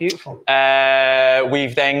Lawrence? smells beautiful.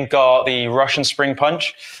 We've then got the Russian Spring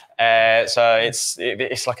Punch. So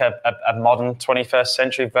it's like a modern 21st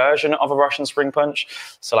century version of a Russian Spring Punch.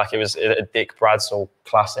 So like it was a Dick Bradshaw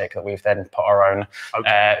classic that we've then put our own.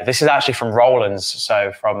 This is actually from Roland's,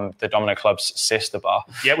 so from the Domino Club's sister bar.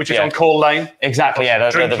 Yeah, which is on Call Lane. Exactly,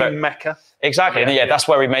 Drinking Mecca. Exactly, and that's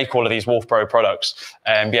where we make all of these Wolf Bro products.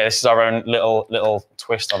 This is our own little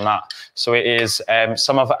twist on that. So it is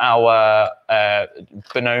some of our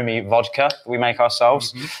Bonomi vodka that we make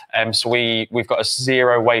ourselves. So we've got a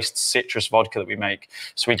zero waste citrus vodka that we make.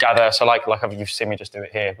 So we gather, so like you've seen me just do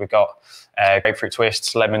it here. We've got grapefruit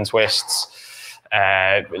twists, lemon twists,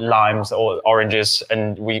 limes or oranges,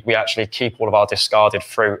 and we actually keep all of our discarded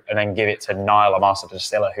fruit and then give it to Niall, our master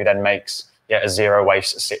distiller, who then makes a zero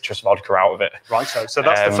waste citrus vodka out of it. Right, so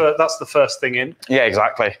that's the first thing in. Yeah,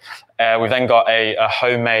 exactly. We've then got a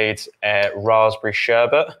homemade raspberry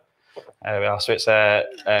sherbet. So it's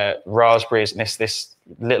raspberries and this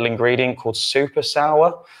little ingredient called Super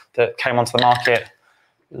Sour that came onto the market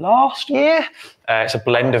last year. It's a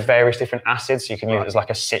blend of various different acids, so you can use it as like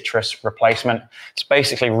a citrus replacement. It's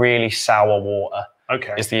basically really sour water.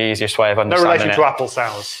 Okay. Is the easiest way of understanding it. No relation to apple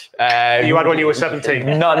sours. You had when you were 17.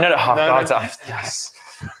 No. Yes.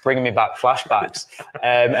 Bringing me back flashbacks.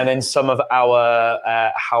 And then some of our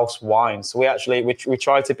house wines. So we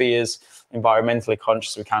try to be as environmentally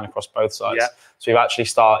conscious as we can across both sides. Yeah. So we've actually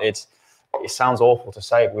started, it sounds awful to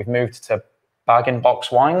say, but we've moved to bag-in-box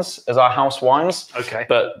wines as our house wines. Okay.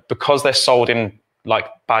 But because they're sold in like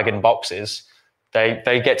bag-in-boxes,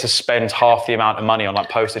 they get to spend half the amount of money on like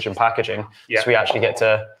postage and packaging. Yeah. So we actually get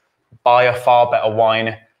to buy a far better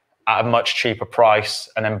wine at a much cheaper price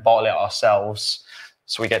and then bottle it ourselves.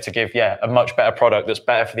 So we get to give, a much better product that's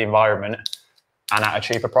better for the environment and at a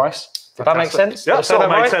cheaper price. Did that make sense? Yeah, that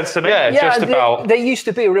makes sense to me. Yeah, there used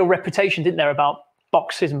to be a real reputation, didn't there, about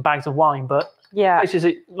boxes and bags of wine, but places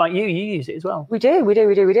like you use it as well. We do.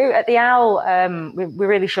 At the Owl, we're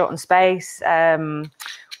really short on space.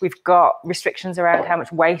 We've got restrictions around how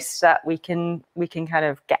much waste that we can kind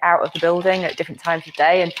of get out of the building at different times of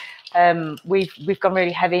day, and we've gone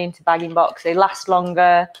really heavy into bagging box. They last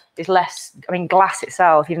longer. There's less. I mean, glass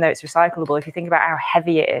itself, even though it's recyclable, if you think about how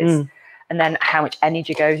heavy it is, and then how much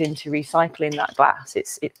energy goes into recycling that glass,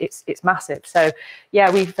 it's massive. So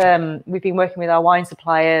we've been working with our wine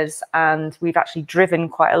suppliers, and we've actually driven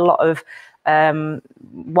quite a lot of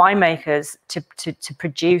winemakers to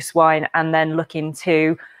produce wine and then look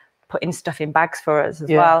into putting stuff in bags for us as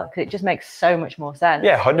well, because it just makes so much more sense.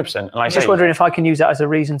 Yeah, 100%. And I'm just wondering if I can use that as a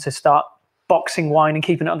reason to start boxing wine and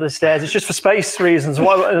keeping it under the stairs. It's just for space reasons.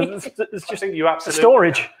 It's just you absolutely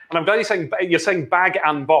storage. And I'm glad you're saying bag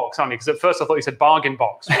and box, aren't you? Because at first I thought you said bargain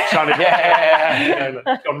box, which sounded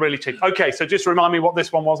gone really cheap. Okay, so just remind me what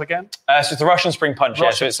this one was again. So it's the Russian Spring Punch.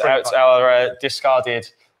 It's our discarded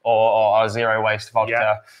or our zero waste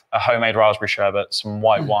vodka, a homemade raspberry sherbet, some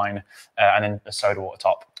white wine, and then a soda water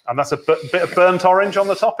top. And that's a bit of burnt orange on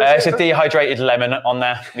the top, it's a dehydrated lemon on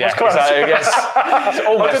there. Yeah, that's close. It's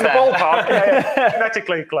almost in the ballpark.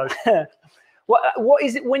 Phonetically close. What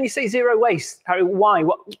is it when you say zero waste, Harry? Why?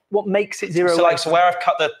 What makes it zero waste? So where I've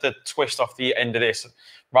cut the twist off the end of this,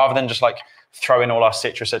 rather than just like throwing all our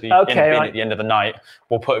citrus at the in the bin at the end of the night,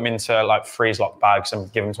 we'll put them into like freeze lock bags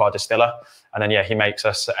and give them to our distiller, and then he makes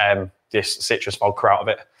us this citrus vodka out of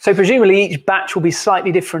it. So presumably each batch will be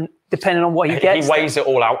slightly different depending on what he gets. He weighs it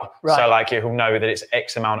all out, right. So like he'll know that it's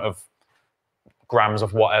X amount of grams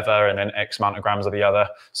of whatever, and then X amount of grams of the other,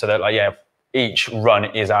 so that each run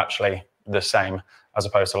is actually the same, as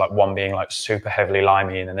opposed to like one being like super heavily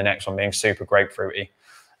limey and then the next one being super grapefruity.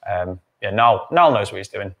 Niall knows what he's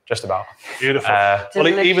doing, just about. Beautiful. Well,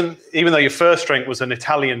 even though your first drink was an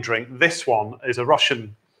Italian drink, this one is a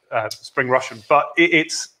Russian, Spring Russian, but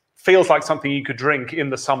it feels like something you could drink in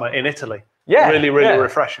the summer in Italy. Yeah, really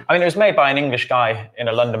refreshing. I mean, it was made by an English guy in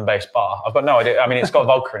a London-based bar. I've got no idea. I mean, it's got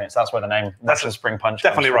vodka in it, so that's where the name Russian Spring Punch comes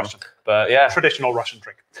definitely from. Russian. But yeah, traditional Russian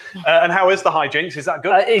drink. And how is the hijinks? Is that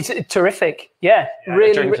good? It's terrific. Yeah,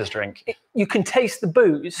 really. Drinker's drink. You can taste the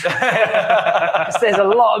booze. There's a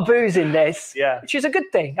lot of booze in this, which is a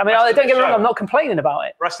good thing. I mean, don't get me wrong, I'm not complaining about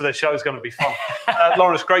it. The rest of the show is going to be fun.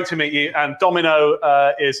 Lawrence, great to meet you. And Domino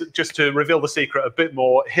is, just to reveal the secret a bit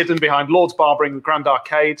more, hidden behind Lord's Barbering, the Grand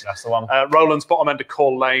Arcade. That's the one. Roland's bottom end of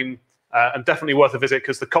Call Lane. And definitely worth a visit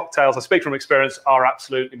because the cocktails, I speak from experience, are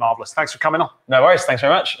absolutely marvellous. Thanks for coming on. No worries. Thanks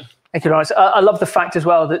very much. Thank you, Lawrence. I love the fact as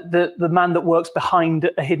well that the man that works behind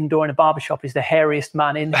a hidden door in a barbershop is the hairiest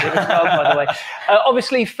man in here as well, by the way.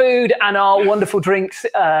 Obviously, food and our wonderful drinks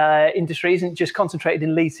industry isn't just concentrated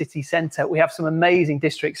in Leeds city centre. We have some amazing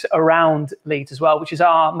districts around Leeds as well, which is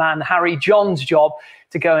our man Harry John's job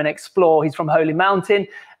to go and explore. He's from Holy Mountain,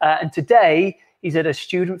 and today he's at a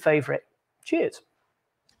student favourite. Cheers.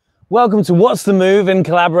 Welcome to What's the Move in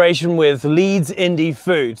collaboration with Leeds Indie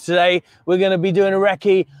Food. Today we're going to be doing a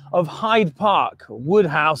recce of Hyde Park,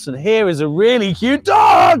 Woodhouse, and here is a really cute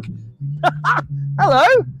dog!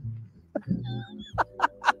 Hello!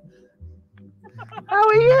 How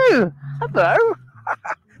are you? Hello!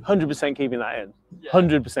 100% keeping that in.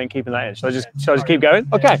 100% keeping that in. Shall I just keep going?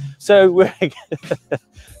 Okay, so we're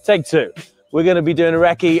take two. We're going to be doing a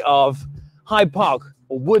recce of Hyde Park,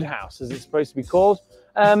 or Woodhouse as it's supposed to be called.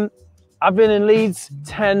 I've been in Leeds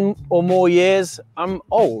 10 or more years. I'm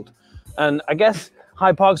old, and I guess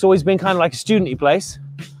Hyde Park's always been kind of like a studenty place.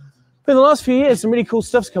 But in the last few years, some really cool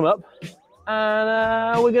stuff's come up,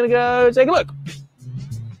 and we're gonna go take a look.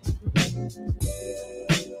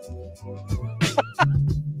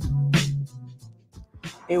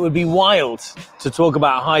 It would be wild to talk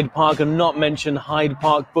about Hyde Park and not mention Hyde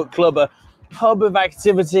Park Book Club, a hub of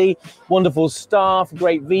activity, wonderful staff,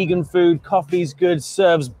 great vegan food, coffee's good,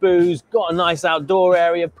 serves booze, got a nice outdoor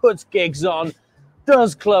area, puts gigs on,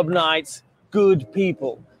 does club nights, good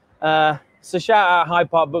people. So shout out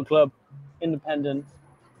Hyde Park Book Club, independent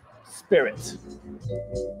spirit.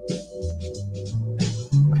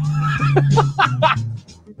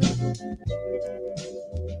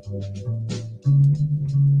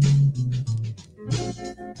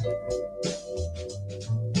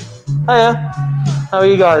 Hiya, how are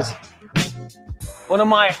you guys? One of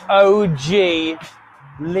my OG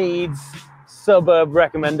Leeds suburb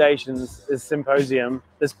recommendations is Symposium.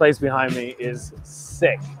 This place behind me is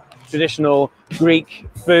sick. Traditional Greek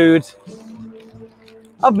food.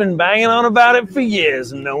 I've been banging on about it for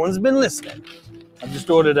years and no one's been listening. I've just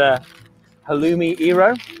ordered a halloumi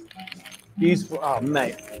gyro. Beautiful, oh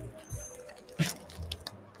mate.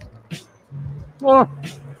 Oh.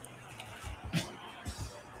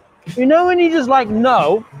 You know when you just like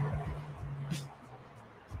know?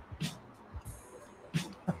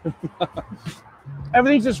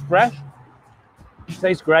 Everything's just fresh.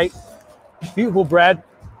 Tastes great. Beautiful bread.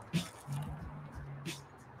 Look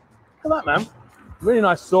at that, man. Really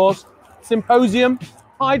nice sauce. Symposium,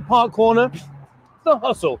 Hyde Park Corner, the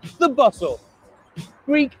hustle, the bustle.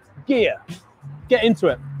 Greek gear. Get into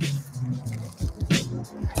it.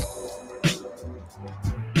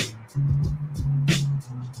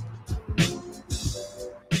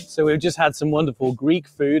 So we've just had some wonderful Greek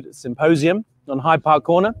food at Symposium on Hyde Park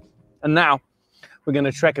Corner. And now we're going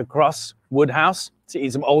to trek across Woodhouse to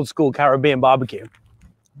eat some old school Caribbean barbecue.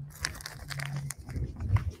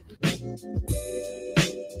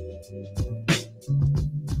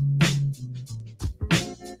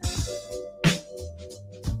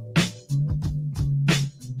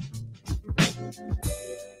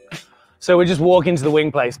 So we're just walking to the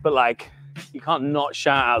wing place, but like, you can't not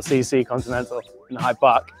shout out CC Continental in Hyde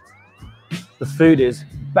Park. The food is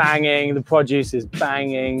banging, the produce is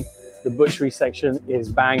banging, the butchery section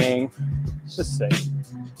is banging. It's just sick.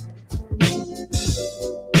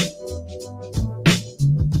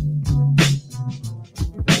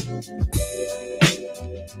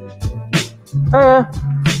 How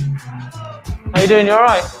you doing? You all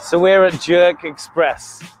right? So we're at Jerk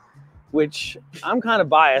Express, which I'm kind of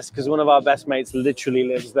biased because one of our best mates literally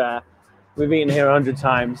lives there. We've eaten here 100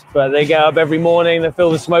 times, but they get up every morning, they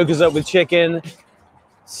fill the smokers up with chicken,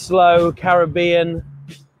 slow Caribbean,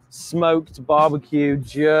 smoked barbecue,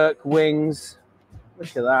 jerk, wings.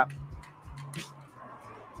 Look at that.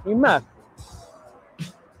 You mad?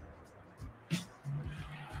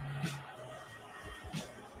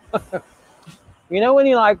 You know when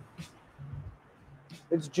you like,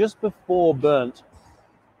 it's just before burnt,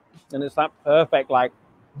 and it's that perfect, like,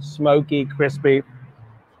 smoky, crispy.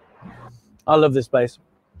 I love this place.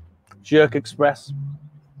 Jerk Express,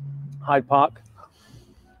 Hyde Park.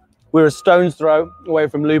 We're a stone's throw away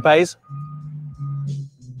from Lupe's.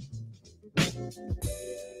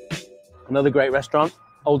 Another great restaurant,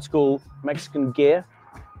 old school Mexican gear.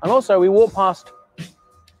 And also we walk past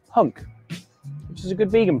Hunk, which is a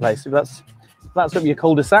good vegan place if that's up your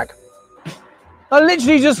cul-de-sac. I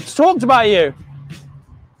literally just talked about you.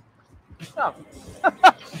 Oh.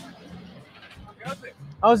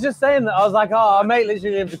 I was just saying that. I was like, oh, our mate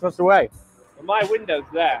literally lives across the way. Well, my window's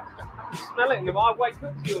there. Smell it in the way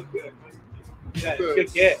cooks you good. Yeah, it's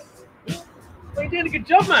good gear. Well, you're doing a good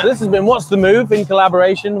job, man. So this has been What's the Move in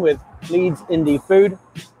collaboration with Leeds Indie Food,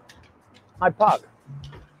 Hyde Park.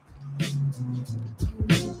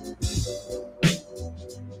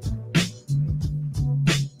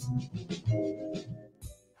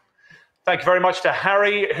 Thank you very much to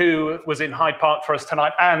Harry, who was in Hyde Park for us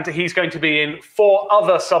tonight, and he's going to be in 4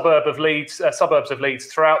 other suburbs of Leeds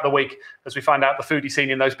throughout the week as we find out the foodie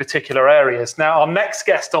scene in those particular areas. Now, our next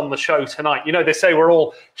guest on the show tonight, you know, they say we're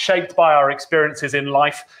all shaped by our experiences in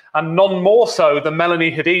life, and none more so than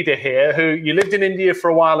Melanie Hadida here, who you lived in India for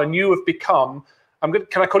a while and you have become,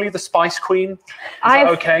 can I call you the Spice Queen? Is that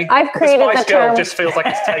okay? I've created the Spice the term. Girl just feels like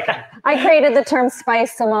it's taken. I created the term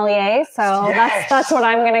Spice Sommelier, so Yes. that's what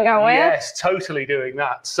I'm going to go with. Yes, totally doing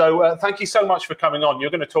that. So thank you so much for coming on.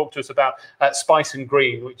 You're going to talk to us about Spice and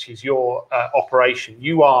Green, which is your operation.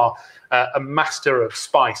 You are a master of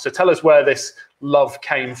spice. So tell us where this love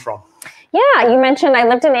came from. Yeah, you mentioned I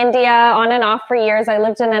lived in India on and off for years. I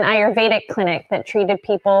lived in an Ayurvedic clinic that treated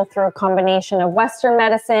people through a combination of Western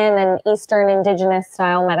medicine and Eastern indigenous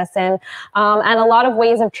style medicine. And a lot of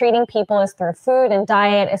ways of treating people is through food and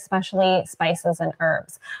diet, especially spices and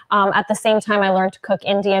herbs. At the same time, I learned to cook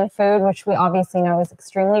Indian food, which we obviously know is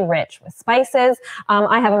extremely rich with spices.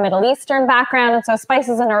 I have a Middle Eastern background, and so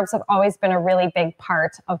spices and herbs have always been a really big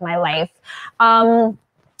part of my life.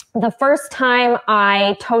 The first time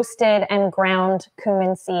I toasted and ground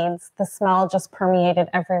cumin seeds, the smell just permeated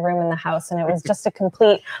every room in the house, and it was just a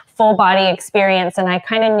complete full body experience. And I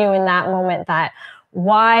kind of knew in that moment that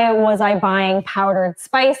why was I buying powdered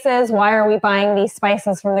spices? Why are we buying these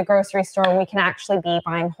spices from the grocery store when we can actually be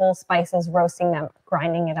buying whole spices, roasting them,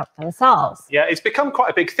 grinding it up themselves? Yeah, it's become quite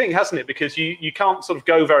a big thing, hasn't it? Because you can't sort of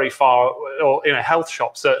go very far, or in a health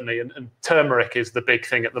shop certainly, and turmeric is the big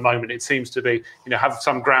thing at the moment. It seems to be, you know, have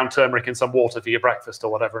some ground turmeric in some water for your breakfast or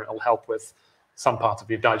whatever, it'll help with some part of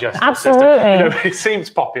your digestive system. You know, it seems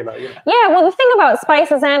popular. You know? Yeah, well, the thing about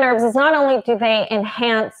spices and herbs is not only do they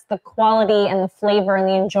enhance the quality and the flavor and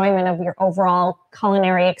the enjoyment of your overall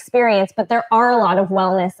culinary experience, but there are a lot of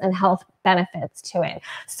wellness and health benefits to it.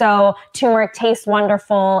 So turmeric tastes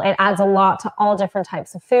wonderful. It adds a lot to all different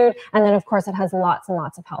types of food. And then, of course, it has lots and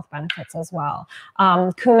lots of health benefits as well.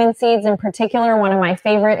 Cumin seeds in particular, one of my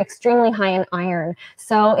favorite, extremely high in iron.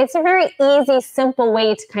 So it's a very easy, simple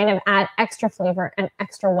way to kind of add extra flavor and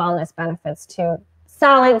extra wellness benefits to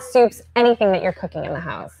salads, soups, anything that you're cooking in the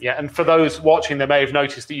house. Yeah, and for those watching, they may have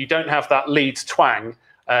noticed that you don't have that Leeds twang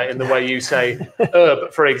in the way you say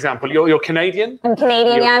herb, for example. You're Canadian? I'm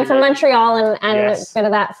Canadian, I'm from Montreal, and Yes. a bit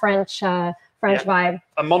of that French vibe.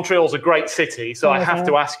 And Montreal's a great city, so I have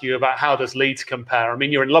Amazing. to ask you about how does Leeds compare? I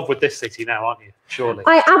mean, you're in love with this city now, aren't you? Surely.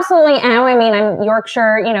 I absolutely am. I mean, I'm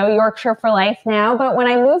Yorkshire, Yorkshire for life now. But when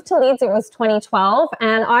I moved to Leeds, it was 2012.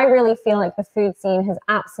 And I really feel like the food scene has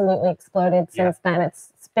absolutely exploded since then.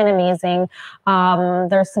 It's been amazing.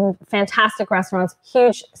 There's some fantastic restaurants,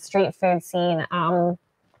 huge street food scene.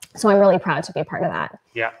 So I'm really proud to be a part of that.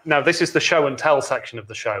 Yeah. Now, this is the show and tell section of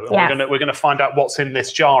the show. And we're gonna find out what's in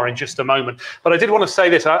this jar in just a moment. But I did want to say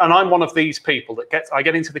this, and I'm one of these people that I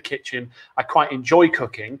get into the kitchen, I quite enjoy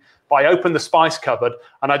cooking, but I open the spice cupboard,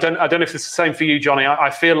 and I don't know if it's the same for you, Johnny. I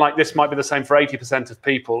feel like this might be the same for 80% of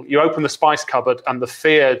people. You open the spice cupboard and the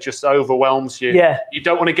fear just overwhelms you. Yeah. You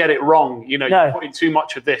don't want to get it wrong. You know, you're putting too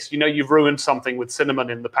much of this. You know, you've ruined something with cinnamon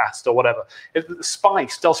in the past or whatever. The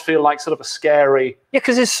spice does feel like sort of a scary... Yeah,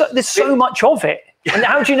 because there's so much of it. And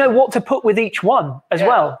how do you know what to put with each one as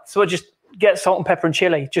well? So I just get salt and pepper and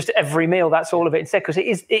chili, just every meal, that's all of it instead, because it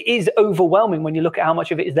is overwhelming when you look at how much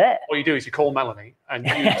of it is there. What you do is you call Melanie and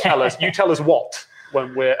you tell us what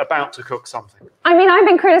when we're about to cook something. I mean, I've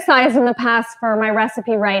been criticized in the past for my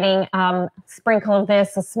recipe writing, sprinkle of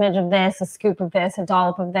this, a smidge of this, a scoop of this, a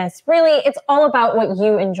dollop of this. Really, it's all about what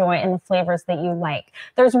you enjoy and the flavors that you like.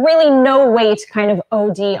 There's really no way to kind of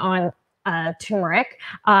OD on turmeric.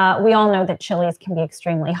 We all know that chilies can be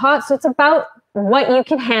extremely hot, so it's about what you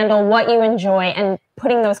can handle, what you enjoy, and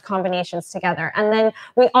putting those combinations together. And then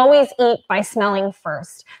we always eat by smelling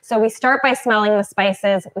first. So we start by smelling the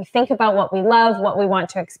spices. We think about what we love, what we want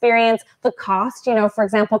to experience, the cost. You know, for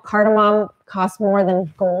example, cardamom costs more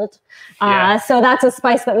than gold. So that's a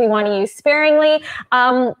spice that we want to use sparingly.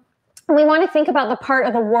 We want to think about the part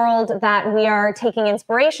of the world that we are taking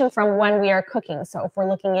inspiration from when we are cooking. So if we're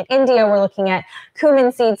looking at India, we're looking at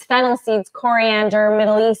cumin seeds, fennel seeds, coriander.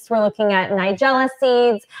 Middle East, we're looking at nigella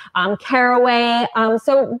seeds, caraway.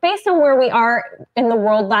 So based on where we are in the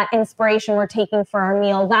world, that inspiration we're taking for our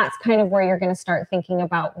meal, that's kind of where you're going to start thinking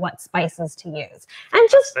about what spices to use. And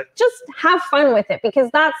just have fun with it, because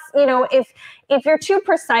that's, you know, if you're too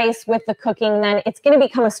precise with the cooking, then it's going to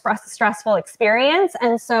become a stressful experience.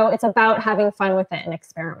 And so it's about having fun with it and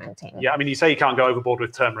experimenting. Yeah, I mean, you say you can't go overboard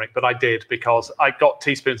with turmeric, but I did, because I got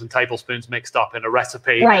teaspoons and tablespoons mixed up in a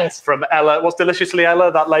recipe from Ella. What's Deliciously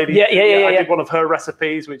Ella, that lady? Yeah. I did one of her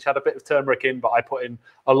recipes, which had a bit of turmeric in, but I put in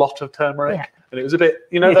a lot of turmeric. And it was a bit,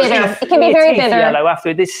 you know, it can be very bitter. Yellow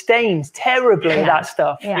after this stains terribly, that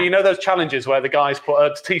stuff. Yeah. You know those challenges where the guys put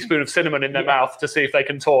a teaspoon of cinnamon in their mouth to see if they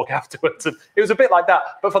can talk afterwards? And it was a bit like that,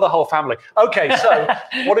 but for the whole family. Okay, so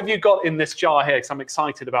what have you got in this jar here? Because I'm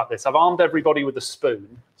excited about this. I've armed everybody with a spoon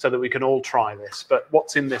so that we can all try this. But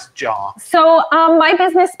what's in this jar? So my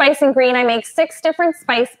business, Spice and Green, I make 6 different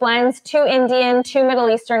spice blends, 2 Indian, 2 Middle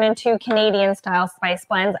Eastern, and 2 Canadian style spice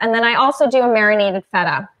blends. And then I also do a marinated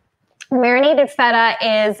feta. Marinated feta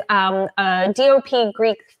is a DOP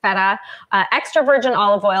Greek feta, extra virgin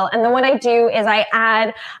olive oil. And then what I do is I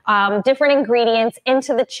add different ingredients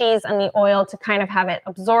into the cheese and the oil to kind of have it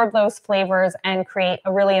absorb those flavors and create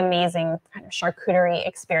a really amazing kind of charcuterie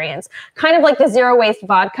experience. Kind of like the zero waste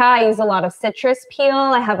vodka. I use a lot of citrus peel.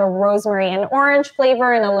 I have a rosemary and orange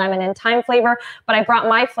flavor and a lemon and thyme flavor, but I brought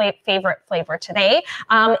my favorite flavor today.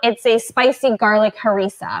 It's a spicy garlic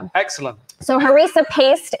harissa. Excellent. So harissa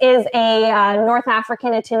paste is a North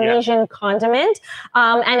African, a Tunisian condiment,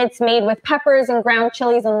 and it's made with peppers and ground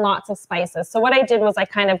chilies and lots of spices. So what I did was I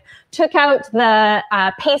kind of took out the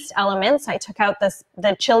paste elements. I took out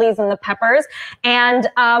the chilies and the peppers, and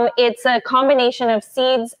it's a combination of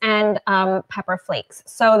seeds and pepper flakes.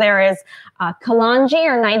 So there is kalanji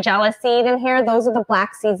or nigella seed in here. Those are the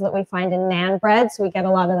black seeds that we find in naan bread. So we get a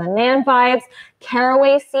lot of the naan vibes.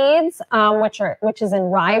 Caraway seeds, which is in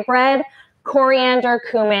rye bread. Coriander,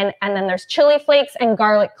 cumin, and then there's chili flakes and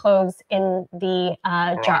garlic cloves in the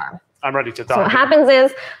jar. I'm ready to dive. So what happens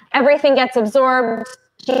is everything gets absorbed.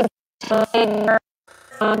 Cheese flavor,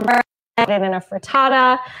 put it in a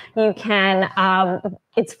frittata. You can,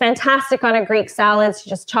 it's fantastic on a Greek salad. So you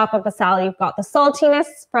just chop up a salad. You've got the saltiness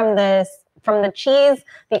from the cheese,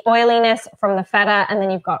 the oiliness from the feta, and then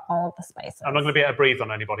you've got all of the spices. I'm not going to be able to breathe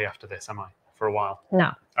on anybody after this, am I? For a while?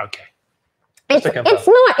 No. Okay. It's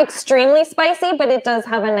not extremely spicy, but it does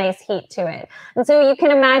have a nice heat to it. And so you can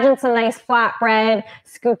imagine some nice flatbread,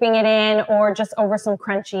 scooping it in, or just over some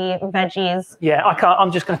crunchy veggies. Yeah, I can't. I'm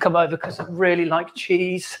just going to come over because I really like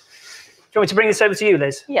cheese. Do you want me to bring this over to you,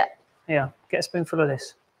 Liz? Yeah. Yeah, get a spoonful of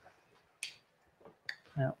this.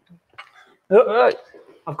 Yeah.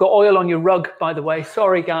 I've got oil on your rug, by the way.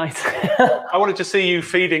 Sorry, guys. I wanted to see you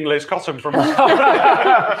feeding Liz Cottam from...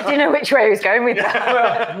 Do you know which way he was going with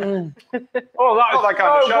that? that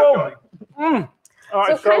kind of show going.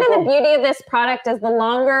 So kind of the beauty of this product is the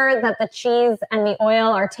longer that the cheese and the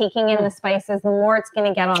oil are taking in the spices, the more it's going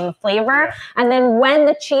to get on the flavor. Yeah. And then when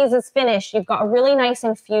the cheese is finished, you've got a really nice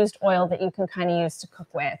infused oil that you can kind of use to cook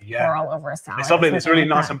with, pour all over a salad. It's lovely. It's really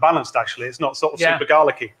nice and balanced, actually. It's not sort of super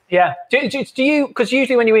garlicky. Yeah. Do you, because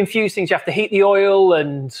usually when you infuse things, you have to heat the oil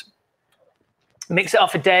and Mix it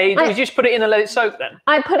up for days. You just put it in and let it soak then?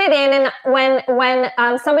 I put it in, and when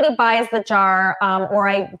somebody buys the jar or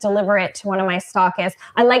I deliver it to one of my stockists,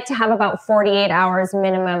 I like to have about 48 hours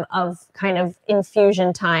minimum of kind of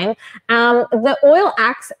infusion time. The oil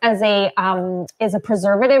acts as a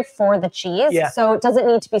preservative for the cheese, so it doesn't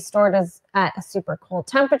need to be stored at a super cold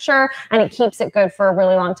temperature, and it keeps it good for a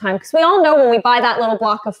really long time. Because we all know when we buy that little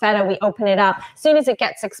block of feta, we open it up, as soon as it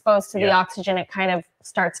gets exposed to the oxygen, it kind of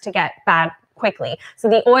starts to get bad quickly. So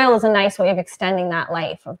the oil is a nice way of extending that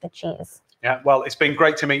life of the cheese. Yeah, well, it's been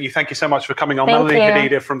great to meet you. Thank you so much for coming on. Thank Melanie you.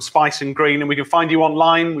 Hadida from Spice and Green, and we can find you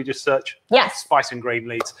online. We just search Spice and Green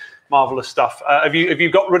Leeds. Marvellous stuff. Have you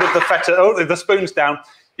got rid of the feta? Oh, the spoon's down.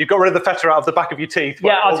 You've got rid of the feta out of the back of your teeth.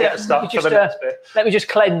 Yeah, I'll get stuff for the next bit. Let me just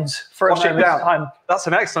cleanse for a moment. That's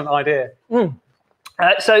an excellent idea.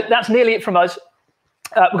 So that's nearly it from us.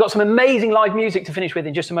 We've got some amazing live music to finish with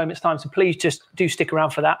in just a moment's time, so please just do stick around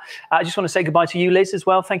for that. I just want to say goodbye to you, Liz, as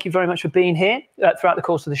well. Thank you very much for being here throughout the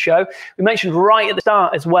course of the show. We mentioned right at the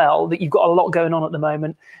start as well that you've got a lot going on at the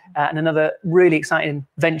moment, and another really exciting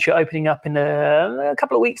venture opening up in a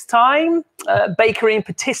couple of weeks' time. Bakery and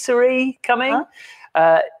patisserie coming.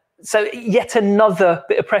 So yet another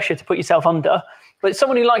bit of pressure to put yourself under. But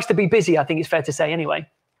someone who likes to be busy, I think it's fair to say anyway.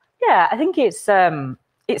 Yeah, I think it's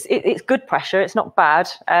good pressure. It's not bad.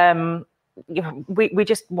 We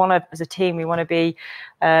just want to, as a team, we want to be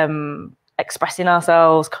expressing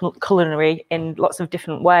ourselves culinary in lots of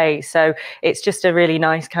different ways. So it's just a really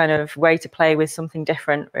nice kind of way to play with something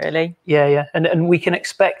different, really. Yeah. And we can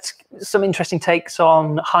expect some interesting takes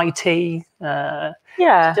on high tea. Did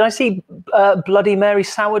I see Bloody Mary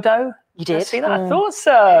sourdough? You did. Did I see that? I thought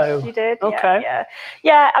so. Yes, you did. Okay.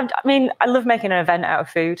 Yeah. I mean, I love making an event out of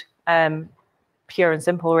food. Pure and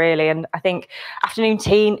simple, really. And I think afternoon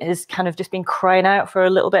tea has kind of just been crying out for a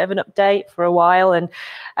little bit of an update for a while. And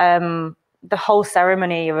the whole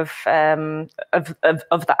ceremony of that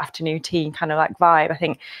afternoon tea kind of like vibe, I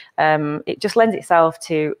think it just lends itself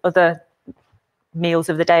to other meals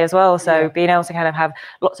of the day as well. So being able to kind of have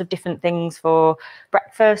lots of different things for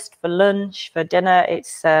breakfast, for lunch, for dinner,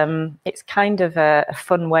 it's kind of a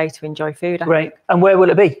fun way to enjoy food. Great. And where will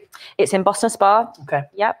it be? It's in Boston Spa. Okay.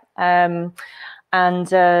 Yep. I'm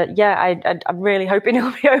really hoping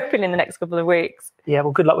it'll be open in the next couple of weeks. Yeah,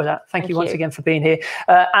 well, good luck with that. Thank you once again for being here.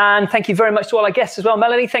 And thank you very much to all our guests as well.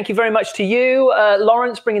 Melanie, thank you very much to you.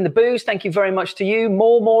 Lawrence, bringing the booze, thank you very much to you.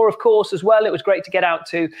 MorMor, of course, as well. It was great to get out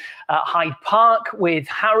to Hyde Park with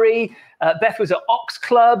Harry. Beth was at Ox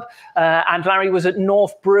Club, and Larry was at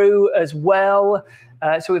North Brew as well.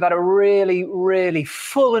 So we've had a really, really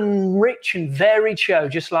full and rich and varied show,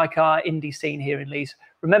 just like our indie scene here in Leeds.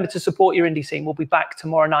 Remember to support your indie scene. We'll be back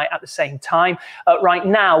tomorrow night at the same time. Right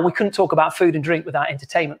now, we couldn't talk about food and drink without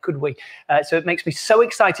entertainment, could we? So it makes me so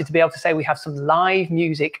excited to be able to say we have some live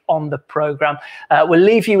music on the programme. We'll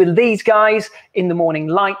leave you with these guys in the Morning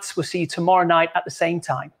Lights. We'll see you tomorrow night at the same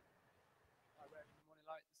time. Morning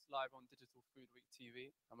Lights live on Digital Food Week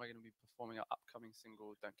TV, and we're going to be performing our upcoming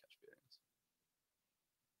single, Don't Catch Feelings.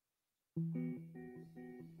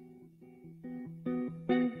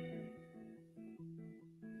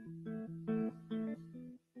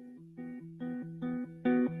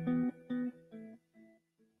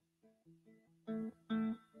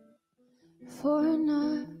 For a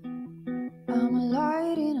night, I'm a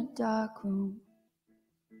light in a dark room.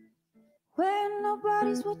 When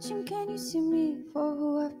nobody's watching, can you see me for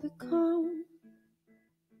who I've become?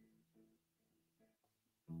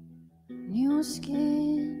 New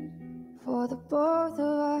skin for the both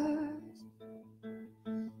of us.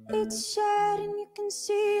 It's shed and you can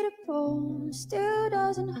see the bone, still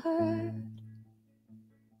doesn't hurt.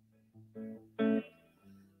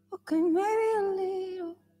 Okay, maybe a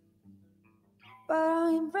little, but I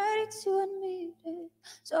am ready to admit it.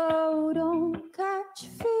 So don't catch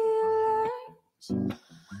feelings,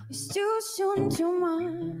 it's too soon, too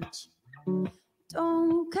much.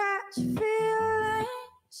 Don't catch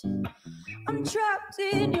feelings, I'm trapped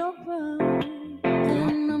in your brain,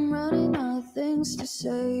 and I'm running out of things to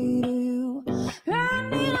say to you,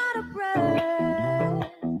 running out of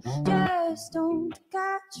breath. Just don't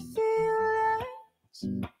catch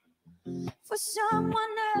feelings for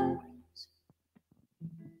someone else.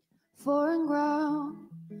 Foreign ground,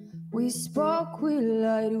 we spoke, we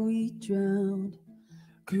lied, we drowned.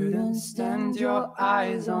 Couldn't stand your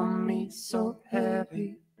eyes on me so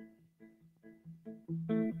heavy.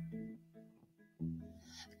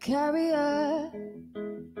 Carrier,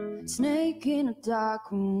 snake in a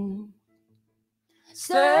dark room.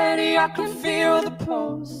 Steady, I can feel the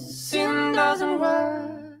pulse. Sin doesn't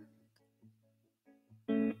work.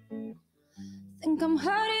 Think I'm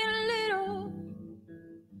hurting a little,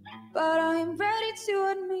 but I ain't ready to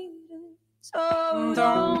admit it. So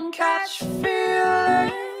don't catch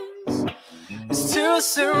feelings, it's too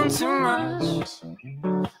soon, too much.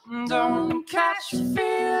 Don't catch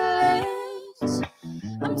feelings,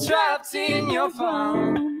 I'm trapped in your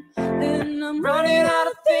palm, and I'm running out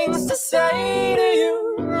of things to say to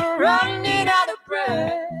you, running out of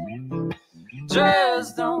breath.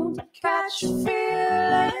 Just don't catch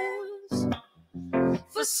feelings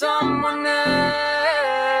for someone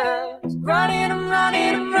else. Running, I'm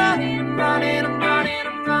running, I'm running, I'm running, I'm running,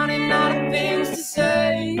 I'm running out of things to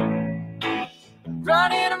say.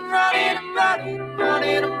 Running, I'm running, I'm running, I'm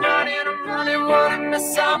running, I'm running, I'm running. What a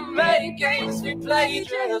mess I make, games we play.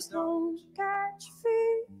 Just don't catch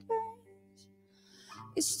feelings,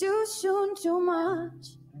 it's too soon, too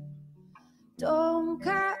much. Don't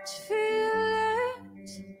catch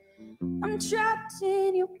feelings, I'm trapped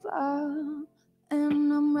in your palm,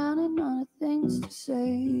 and I'm running out of things to say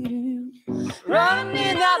to you.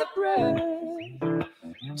 Running out of breath.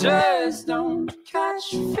 Just don't catch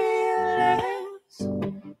feelings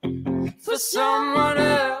for someone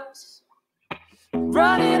else.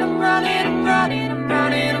 Running, I'm running, I'm running, I'm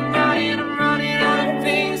running, I'm running, I'm running out of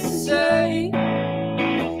things to say.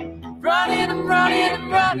 Running, I'm running,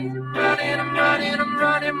 I'm running, I'm running, I'm running, I'm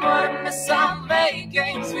running. What a mess I make,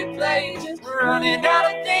 games we play. Just running out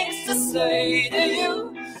of things to say to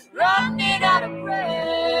you. Running out of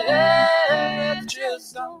breath.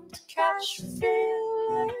 Just don't catch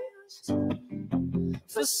feelings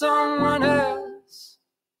for someone else.